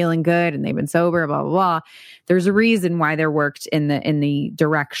 they're feeling good and they've been sober, blah, blah, blah. There's a reason why they're worked in the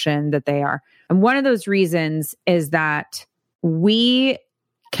direction that they are. And one of those reasons is that we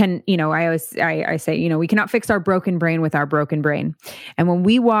can, I say, we cannot fix our broken brain with our broken brain. And when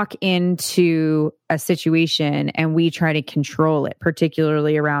we walk into a situation and we try to control it,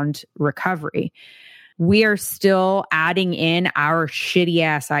 particularly around recovery, we are still adding in our shitty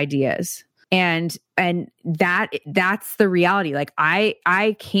ass ideas. And that's the reality. Like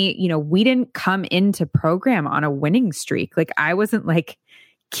I can't, we didn't come into program on a winning streak. Like I wasn't like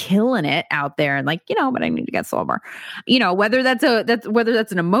killing it out there and like, but I need to get sober. Whether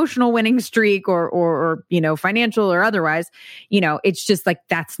that's an emotional winning streak or financial or otherwise, it's just like,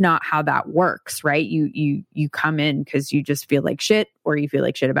 that's not how that works, right? You come in because you just feel like shit, or you feel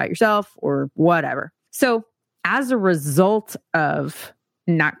like shit about yourself or whatever. So as a result of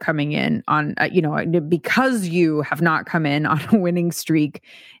not coming in on, because you have not come in on a winning streak,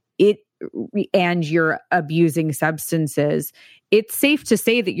 and you're abusing substances, it's safe to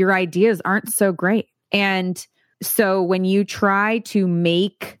say that your ideas aren't so great. And so when you try to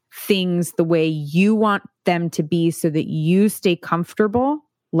make things the way you want them to be so that you stay comfortable,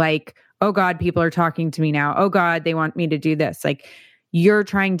 like, oh God, people are talking to me now. Oh God, they want me to do this. Like, you're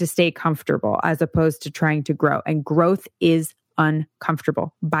trying to stay comfortable as opposed to trying to grow. And growth is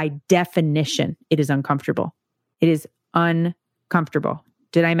uncomfortable. By definition, it is uncomfortable. It is uncomfortable.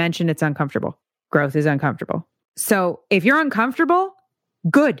 Did I mention it's uncomfortable? Growth is uncomfortable. So if you're uncomfortable,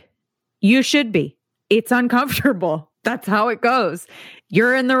 good. You should be. It's uncomfortable. That's how it goes.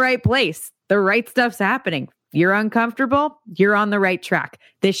 You're in the right place. The right stuff's happening. You're uncomfortable. You're on the right track.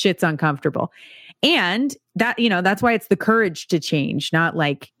 This shit's uncomfortable. And that, that's why it's the courage to change, not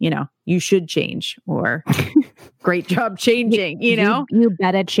like, you should change or great job changing, You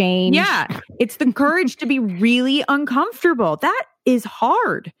better change. Yeah. It's the courage to be really uncomfortable. That is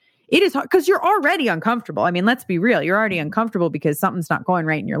hard. It is hard because you're already uncomfortable. I mean, let's be real. You're already uncomfortable because something's not going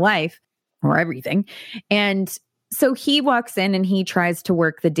right in your life or everything. And so he walks in and he tries to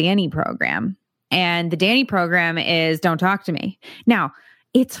work the Danny program. And the Danny program is don't talk to me. Now,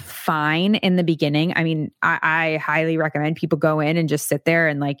 It's fine in the beginning. I mean, I highly recommend people go in and just sit there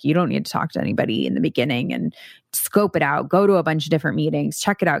and like, you don't need to talk to anybody in the beginning and scope it out, go to a bunch of different meetings,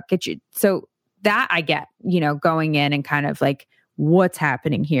 check it out, so that I get, going in and kind of like, what's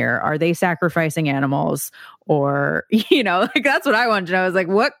happening here? Are they sacrificing animals? Or, like that's what I wanted to know. I was like,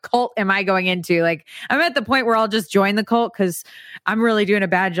 what cult am I going into? Like, I'm at the point where I'll just join the cult because I'm really doing a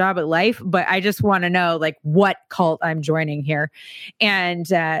bad job at life, but I just want to know like what cult I'm joining here.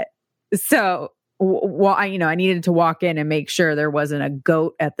 And I needed to walk in and make sure there wasn't a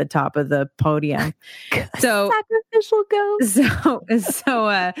goat at the top of the podium. So sacrificial goat.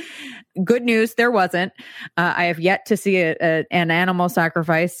 So good news, there wasn't. I have yet to see an animal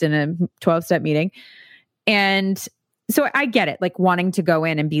sacrificed in a 12-step meeting. And so I get it, like wanting to go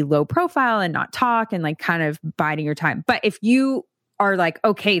in and be low profile and not talk and like kind of biding your time. But if you are like,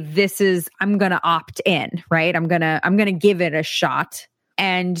 okay, I'm going to opt in, right? I'm going to give it a shot,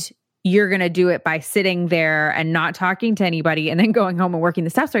 and you're going to do it by sitting there and not talking to anybody and then going home and working the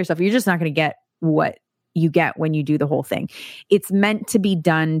steps by yourself. You're just not going to get what you get when you do the whole thing. It's meant to be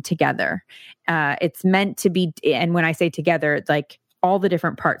done together. It's meant to be, and when I say together, it's like all the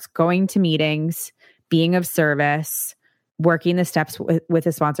different parts, going to meetings, being of service, working the steps with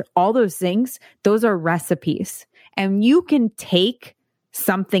a sponsor, all those things, those are recipes. And you can take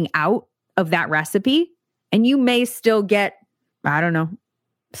something out of that recipe and you may still get, I don't know,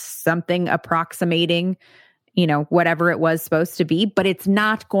 something approximating, whatever it was supposed to be, but it's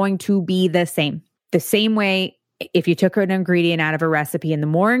not going to be the same. The same way if you took an ingredient out of a recipe, and the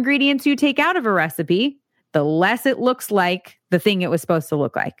more ingredients you take out of a recipe, the less it looks like the thing it was supposed to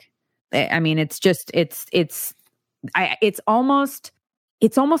look like. I mean, it's almost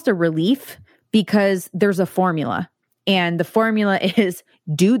a relief because there's a formula, and the formula is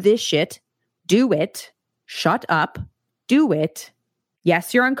do this shit, do it, shut up, do it.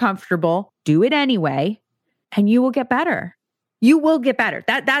 Yes, you're uncomfortable, do it anyway, and you will get better. You will get better.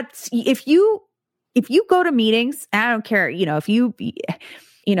 That's if you go to meetings, I don't care, if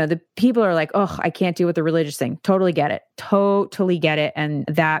the people are like, oh, I can't deal with the religious thing. Totally get it. Totally get it. And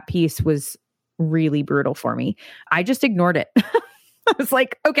that piece was really brutal for me. I just ignored it. I was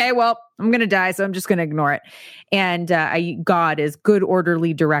like, okay, well, I'm going to die, so I'm just going to ignore it. And God is good,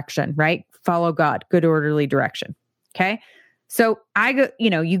 orderly direction, right? Follow God, good, orderly direction. Okay. So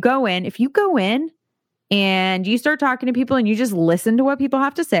you go in, if you go in and you start talking to people and you just listen to what people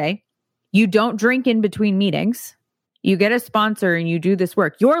have to say, you don't drink in between meetings, you get a sponsor and you do this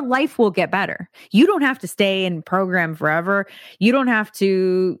work, your life will get better. You don't have to stay in program forever. You don't have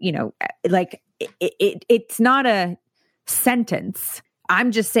to, it's not a sentence.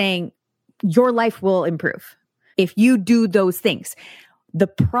 I'm just saying your life will improve if you do those things. The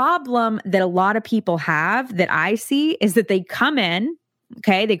problem that a lot of people have that I see is that they come in,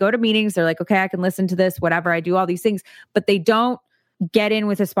 okay, they go to meetings, they're like, okay, I can listen to this, whatever, I do all these things, but they don't get in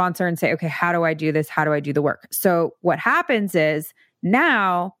with a sponsor and say, okay, how do I do this? How do I do the work? So what happens is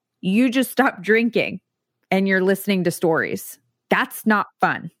now you just stop drinking and you're listening to stories. That's not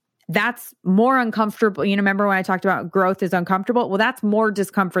fun. That's more uncomfortable. Remember when I talked about growth is uncomfortable? Well, that's more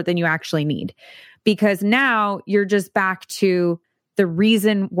discomfort than you actually need, because now you're just back to the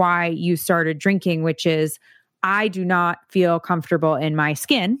reason why you started drinking, which is I do not feel comfortable in my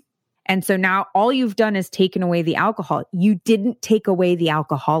skin. And so now all you've done is taken away the alcohol. You didn't take away the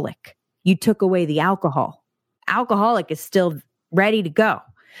alcoholic. You took away the alcohol. Alcoholic is still ready to go.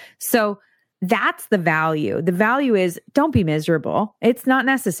 So that's the value. The value is don't be miserable. It's not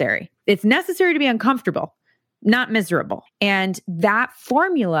necessary. It's necessary to be uncomfortable, not miserable. And that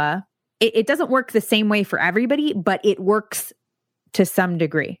formula, it doesn't work the same way for everybody, but it works to some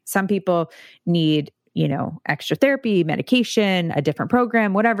degree. Some people need, extra therapy, medication, a different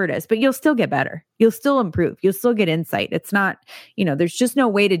program, whatever it is, but you'll still get better. You'll still improve. You'll still get insight. It's not, there's just no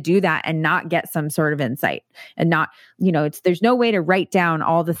way to do that and not get some sort of insight and not, there's no way to write down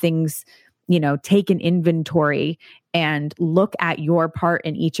all the things, take an inventory and look at your part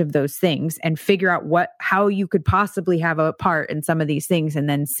in each of those things and figure out how you could possibly have a part in some of these things and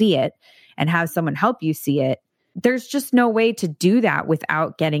then see it and have someone help you see it. There's just no way to do that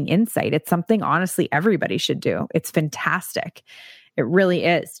without getting insight. It's something, honestly, everybody should do. It's fantastic. It really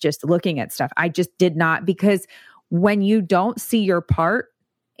is, just looking at stuff. I just did not, because when you don't see your part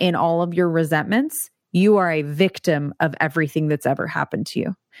in all of your resentments, you are a victim of everything that's ever happened to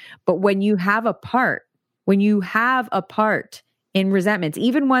you. But when you have a part in resentments,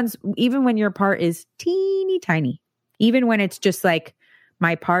 even when your part is teeny tiny, even when it's just like,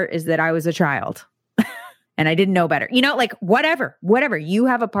 my part is that I was a child and I didn't know better, whatever, you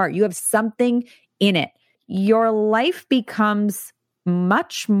have a part, you have something in it. Your life becomes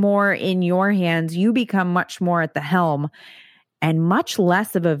much more in your hands. You become much more at the helm and much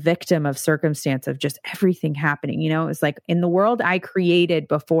less of a victim of circumstance of just everything happening. It's like in the world I created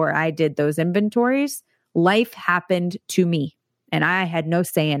before I did those inventories, life happened to me and I had no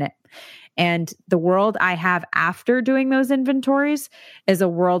say in it. And the world I have after doing those inventories is a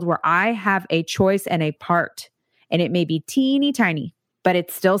world where I have a choice and a part. And it may be teeny tiny, but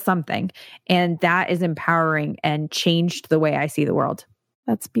it's still something. And that is empowering and changed the way I see the world.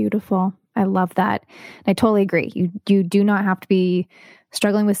 That's beautiful. I love that. I totally agree. You do not have to be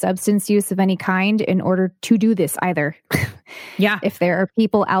struggling with substance use of any kind in order to do this either. Yeah. If there are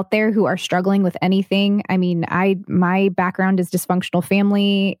people out there who are struggling with anything, I mean, my background is dysfunctional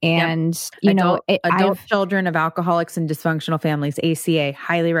family and, adult children of alcoholics and dysfunctional families, ACA,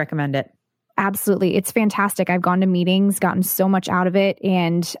 highly recommend it. Absolutely. It's fantastic. I've gone to meetings, gotten so much out of it.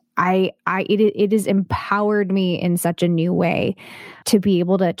 And it has empowered me in such a new way to be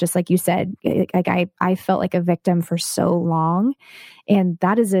able to, just like you said, like I felt like a victim for so long. And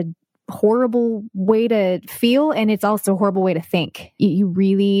that is a horrible way to feel. And it's also a horrible way to think. You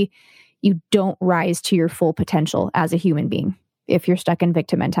don't rise to your full potential as a human being if you're stuck in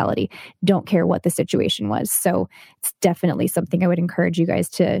victim mentality. Don't care what the situation was. So it's definitely something I would encourage you guys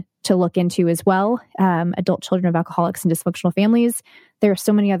to look into as well. Adult children of alcoholics and dysfunctional families. There are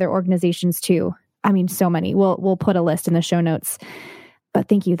so many other organizations too. I mean, so many. We'll put a list in the show notes. But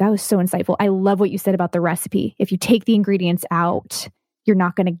thank you. That was so insightful. I love what you said about the recipe. If you take the ingredients out, you're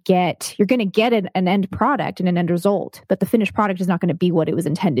going to get an end product and an end result, but the finished product is not going to be what it was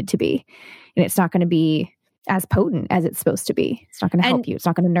intended to be. And it's not going to be as potent as it's supposed to be. It's not going to help you. It's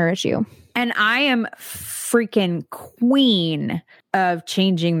not going to nourish you. And I am freaking queen of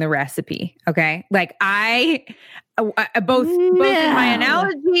changing the recipe. Okay. Like both in my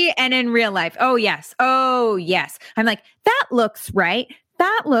analogy and in real life. Oh yes. I'm like, that looks right.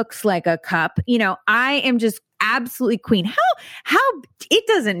 That looks like a cup. I am just absolutely queen. How it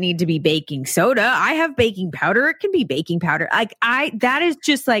doesn't need to be baking soda. I have baking powder. It can be baking powder. That is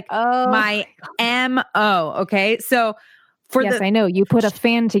just like my MO. Okay. So I know you put a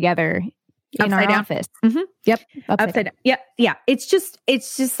fan together in our office. Mm-hmm. Yep. Upside down. Yep. Yeah. It's just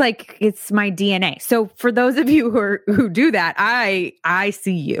like, it's my DNA. So for those of you who do that, I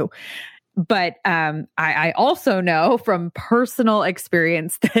see you. But I also know from personal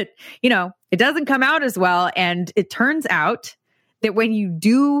experience that, it doesn't come out as well. And it turns out that when you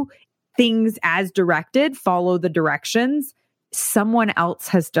do things as directed, follow the directions, someone else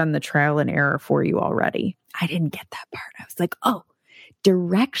has done the trial and error for you already. I didn't get that part. I was like, oh,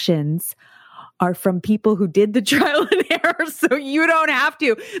 directions are from people who did the trial and error, so you don't have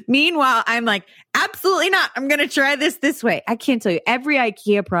to. Meanwhile, I'm like, absolutely not. I'm going to try this way. I can't tell you, every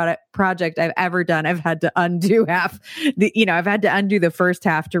IKEA project I've ever done, I've had to undo I've had to undo the first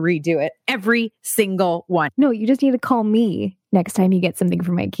half to redo it. Every single one. No, you just need to call me next time you get something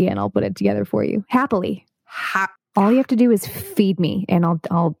from IKEA and I'll put it together for you. Happily. All you have to do is feed me and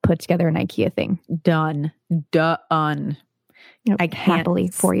I'll put together an IKEA thing. Done. Yep, I can't happily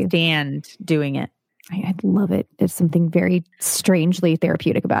for you. Stand doing it. I love it. There's something very strangely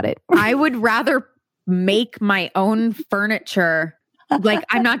therapeutic about it. I would rather make my own furniture. Like,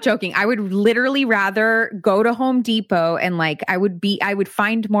 I'm not joking. I would literally rather go to Home Depot and I would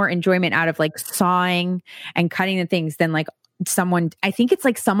find more enjoyment out of sawing and cutting the things than I think it's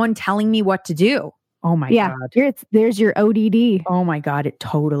like someone telling me what to do. Oh my God. There's your ODD. Oh my God. It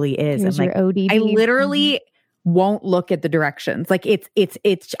totally is. There's your ODD. I literally won't look at the directions.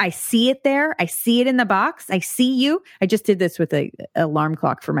 It's I see it there. I see it in the box. I see you. I just did this with a alarm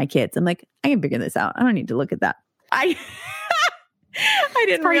clock for my kids. I'm like, I can figure this out. I don't need to look at that. I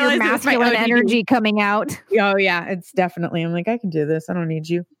didn't realize your masculine energy coming out. Oh yeah, it's definitely. I'm like, I can do this. I don't need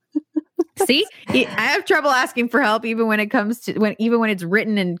you. See, I have trouble asking for help, even when it comes to when it's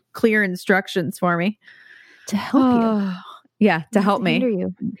written in clear instructions for me to help you. Yeah, to help me.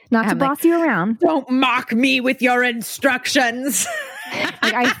 You. Not to boss you around. Don't mock me with your instructions.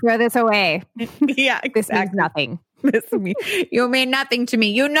 I throw this away. Yeah, exactly. This means nothing. You mean nothing to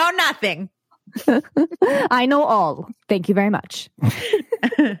me. You know nothing. I know all. Thank you very much.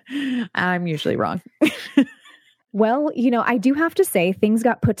 I'm usually wrong. Well, I do have to say things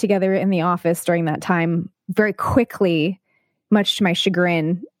got put together in the office during that time very quickly, much to my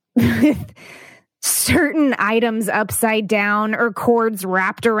chagrin, with certain items upside down or cords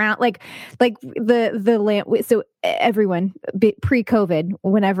wrapped around like the lamp. So everyone pre-COVID,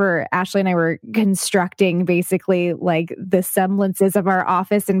 whenever Ashley and I were constructing basically like the semblances of our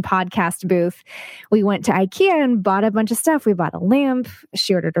office and podcast booth, we went to IKEA and bought a bunch of stuff. We bought a lamp,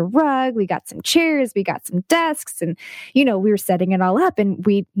 she ordered a rug, we got some chairs, we got some desks, and, we were setting it all up. And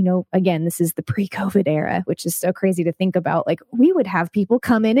we, again, this is the pre-COVID era, which is so crazy to think about. Like, we would have people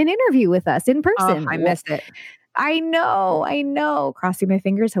come in and interview with us in person. Oh, I miss it. I know. Crossing my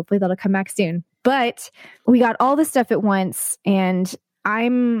fingers. Hopefully that'll come back soon. But we got all this stuff at once, and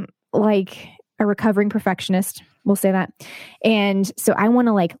I'm like a recovering perfectionist. We'll say that. And so I want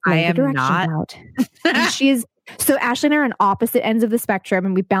to like lay the directions out. And so Ashley and I are on opposite ends of the spectrum,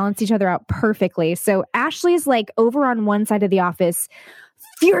 and we balance each other out perfectly. So Ashley's like over on one side of the office,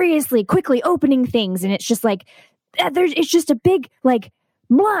 furiously, quickly opening things, and it's just like it's just a big like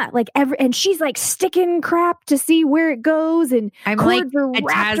blah, like and she's like sticking crap to see where it goes, and I'm like a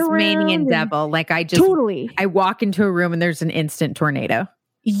Tasmanian devil. Like I walk into a room and there's an instant tornado.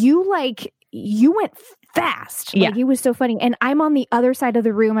 You went fast. Yeah. Like, it was so funny. And I'm on the other side of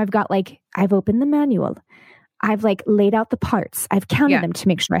the room. I've opened the manual. I've like laid out the parts. I've counted them to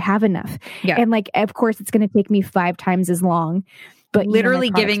make sure I have enough. Yeah. And like, of course it's going to take me 5 times as long. But literally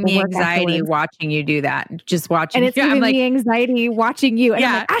giving me anxiety watching you do that. Just watching. And it's giving me anxiety watching you. And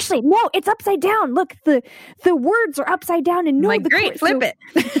I'm like, Ashley, no, it's upside down. Look, the words are upside down. And no, like, great, flip it.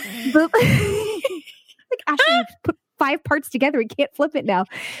 Like, Ashley, you put 5 parts together. We can't flip it now.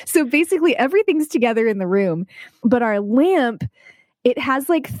 So basically everything's together in the room. But our lamp, it has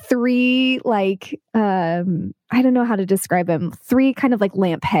like 3 like, I don't know how to describe them. 3 kind of like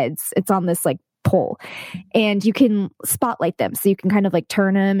lamp heads. It's on this like pole, and you can spotlight them, so you can kind of like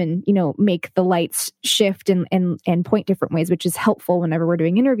turn them and make the lights shift and point different ways, which is helpful whenever we're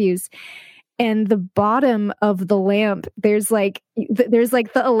doing interviews. And the bottom of the lamp, there's like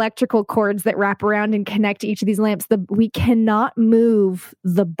the electrical cords that wrap around and connect to each of these lamps. We cannot move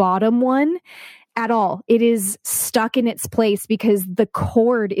the bottom one at all. It is stuck in its place because the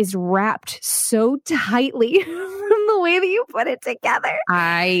cord is wrapped so tightly from the way that you put it together.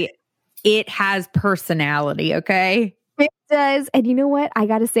 It has personality, okay? It does. And you know what? I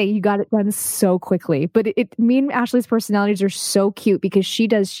got to say, you got it done so quickly. But me and Ashley's personalities are so cute because she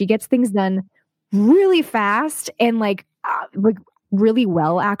gets things done really fast and like really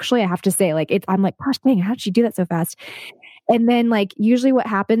well, actually. I have to say, like, I'm like, gosh dang, how did she do that so fast? And then like, usually what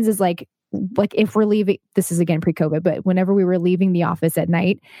happens is like if we're leaving, this is again pre-COVID, but whenever we were leaving the office at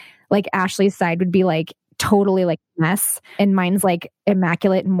night, like Ashley's side would be like, totally like mess, and mine's like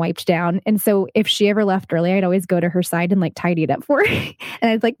immaculate and wiped down. And so if she ever left early, I'd always go to her side and like tidy it up for her. And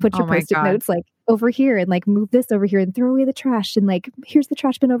I'd like put your post-it notes like over here and like move this over here and throw away the trash, and like here's the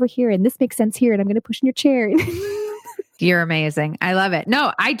trash bin over here, and this makes sense here, and I'm going to push in your chair. You're amazing. I love it.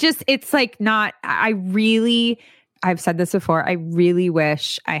 No, it's like I've said this before. I really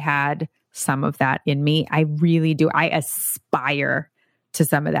wish I had some of that in me. I really do. I aspire to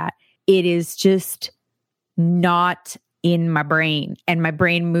some of that. It is just not in my brain, and my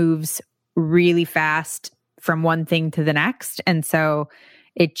brain moves really fast from one thing to the next. And so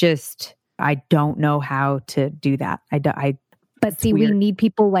I don't know how to do that. But see, we need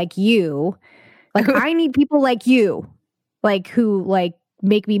people like you. Like I need people like you, like who like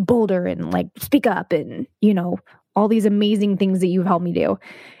make me bolder and like speak up and, all these amazing things that you've helped me do.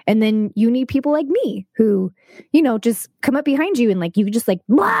 And then you need people like me who, just come up behind you and like, you just like,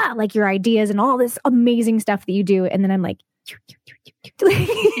 blah, like your ideas and all this amazing stuff that you do. And then I'm like, you're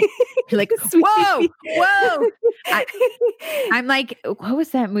like, whoa. I'm like, what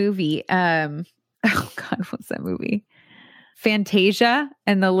was that movie? Oh God, what's that movie? Fantasia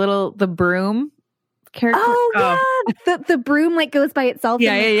and the broom character. Oh yeah, the broom like goes by itself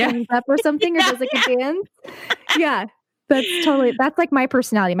and cleans up or something, or does like a dance. Yeah, that's like my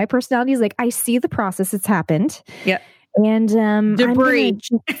personality. My personality is like, I see the process, it's happened. Yeah. And debris, I'm gonna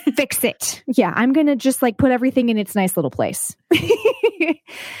just fix it. Yeah, I'm gonna just like put everything in its nice little place.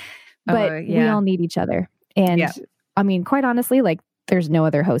 But we all need each other. And I mean, quite honestly, like there's no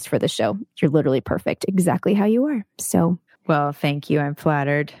other host for this show. You're literally perfect, exactly how you are. So, well, thank you. I'm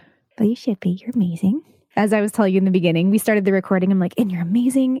flattered. Well, you should be. You're amazing. As I was telling you in the beginning, we started the recording. I'm like, and you're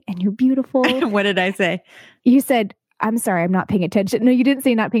amazing and you're beautiful. What did I say? You said, I'm sorry, I'm not paying attention. No, you didn't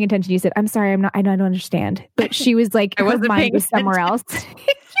say not paying attention. You said, I'm sorry, I don't understand. But she was like, her mind was somewhere else. You're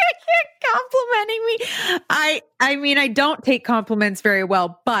complimenting me. I mean, I don't take compliments very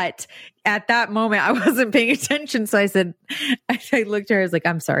well, but at that moment I wasn't paying attention. So I said, I looked at her, I was like,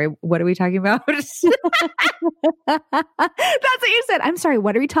 I'm sorry, what are we talking about? That's what you said. I'm sorry,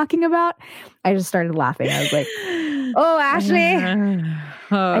 what are we talking about? I just started laughing. I was like, oh, Ashley.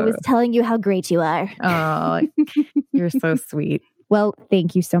 I was telling you how great you are. Oh, you're so sweet. Well,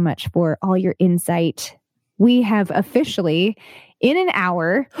 thank you so much for all your insight. We have officially, in an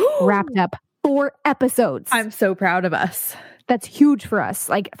hour, wrapped up 4 episodes. I'm so proud of us. That's huge for us.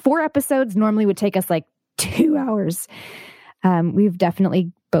 Like 4 episodes normally would take us like 2 hours. We've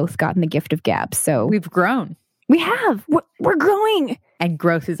definitely both gotten the gift of gab. So we've grown. We have. We're growing. And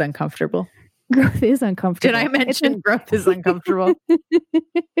growth is uncomfortable. Growth is uncomfortable. Did I mention growth is uncomfortable?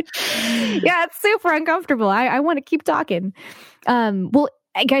 Yeah, it's super uncomfortable. I want to keep talking. Well,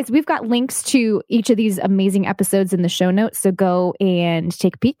 guys, we've got links to each of these amazing episodes in the show notes. So go and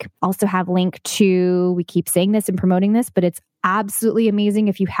take a peek. Also have link to, we keep saying this and promoting this, but it's absolutely amazing.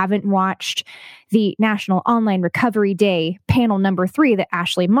 If you haven't watched the National Online Recovery Day panel number 3 that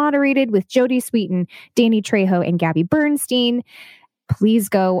Ashley moderated with Jody Sweeten, Danny Trejo, and Gabby Bernstein, please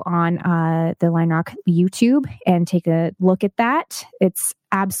go on the Line Rock YouTube and take a look at that. It's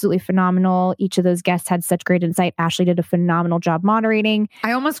absolutely phenomenal. Each of those guests had such great insight. Ashley did a phenomenal job moderating.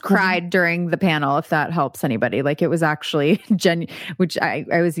 I almost cried during the panel, if that helps anybody. Like it was actually which I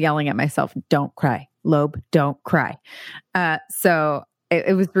was yelling at myself, don't cry. Loeb, don't cry. So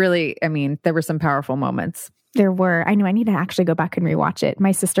it was really, I mean, there were some powerful moments. There were. I know I need to actually go back and rewatch it.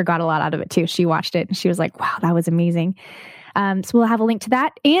 My sister got a lot out of it too. She watched it and she was like, wow, that was amazing. So we'll have a link to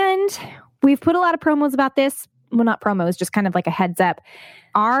that. And we've put a lot of promos about this. Well, not promos, just kind of like a heads up.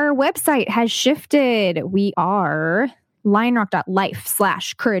 Our website has shifted. We are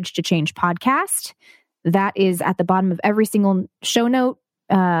lionrock.life/courage to change podcast. That is at the bottom of every single show note.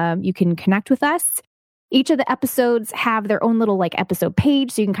 You can connect with us. Each of the episodes have their own little like episode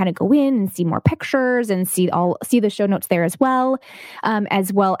page, so you can kind of go in and see more pictures and see the show notes there as well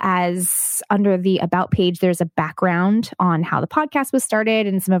as under the about page. There's a background on how the podcast was started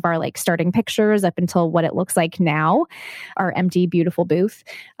and some of our like starting pictures up until what it looks like now, our empty, beautiful booth.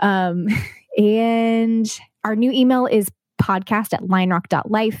 And our new email is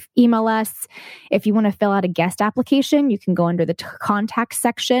podcast@lionrock.life. Email us. If you want to fill out a guest application, you can go under the contact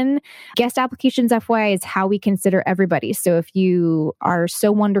section. Guest applications, FYI, is how we consider everybody. So if you are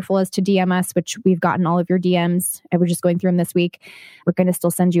so wonderful as to DM us, which we've gotten all of your DMs, I was just going through them this week, we're going to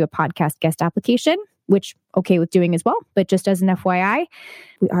still send you a podcast guest application, which okay with doing as well. But just as an FYI,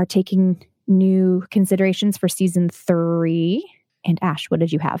 we are taking new considerations for season 3. And Ash, what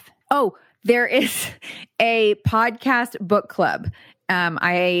did you have? Oh, there is a podcast book club.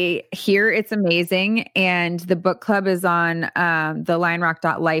 I hear it's amazing. And the book club is on the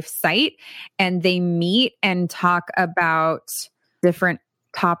lionrock.life site. And they meet and talk about different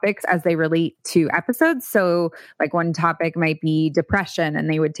topics as they relate to episodes. So like one topic might be depression, and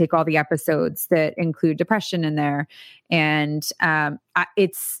they would take all the episodes that include depression in there. And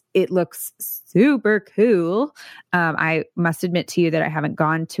it looks super cool. I must admit to you that I haven't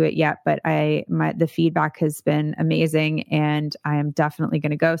gone to it yet, but the feedback has been amazing, and I am definitely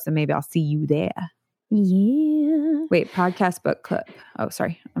going to go. So maybe I'll see you there. Yeah. Wait, podcast book club. Oh,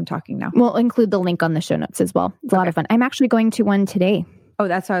 sorry. I'm talking now. We'll include the link on the show notes as well. It's a lot of fun. I'm actually going to one today. Oh,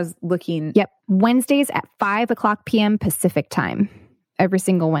 that's how I was looking. Yep. Wednesdays at 5:00 p.m. Pacific time. Every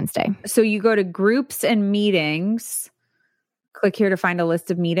single Wednesday. So you go to groups and meetings, click here to find a list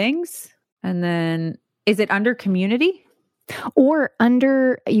of meetings. And then is it under community? Or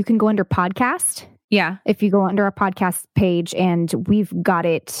you can go under podcast. Yeah. If you go under our podcast page, and we've got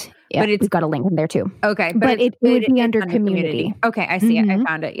it. Yeah, but we've got a link in there too. Okay. But it would be under community. Okay. I see it. I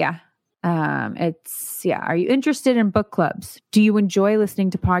found it. Yeah. Are you interested in book clubs? Do you enjoy listening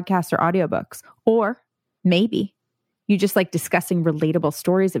to podcasts or audiobooks? Or maybe you just like discussing relatable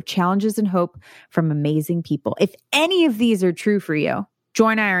stories of challenges and hope from amazing people. If any of these are true for you,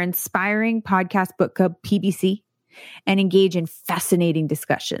 join our inspiring podcast book club, PBC, and engage in fascinating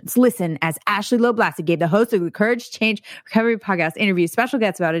discussions. Listen as Ashley Loeb-Lassie gave the host of the Courage to Change Recovery podcast interviews special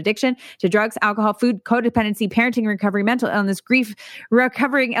guests about addiction to drugs, alcohol, food, codependency, parenting and recovery, mental illness, grief,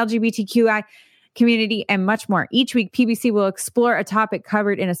 recovering LGBTQI community, and much more. Each week, PBC will explore a topic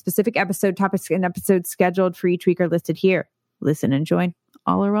covered in a specific episode. Topics and episodes scheduled for each week are listed here. Listen and join.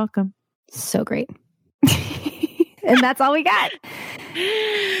 All are welcome. So great. And that's all we got.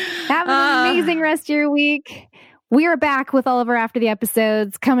 Have an amazing rest of your week. We are back with all of our After the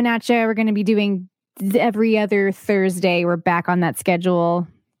Episodes coming at you. We're going to be doing every other Thursday. We're back on that schedule.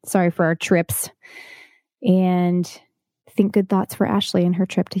 Sorry for our trips. And think good thoughts for Ashley and her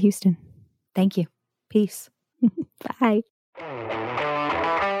trip to Houston. Thank you. Peace. Bye.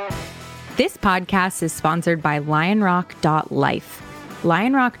 This podcast is sponsored by lionrock.life.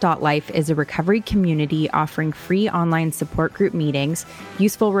 Lionrock.life is a recovery community offering free online support group meetings,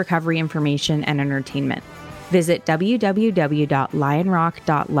 useful recovery information, and entertainment. Visit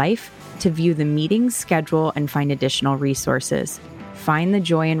www.lionrock.life to view the meeting schedule and find additional resources. Find the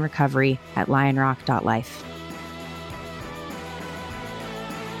joy in recovery at lionrock.life.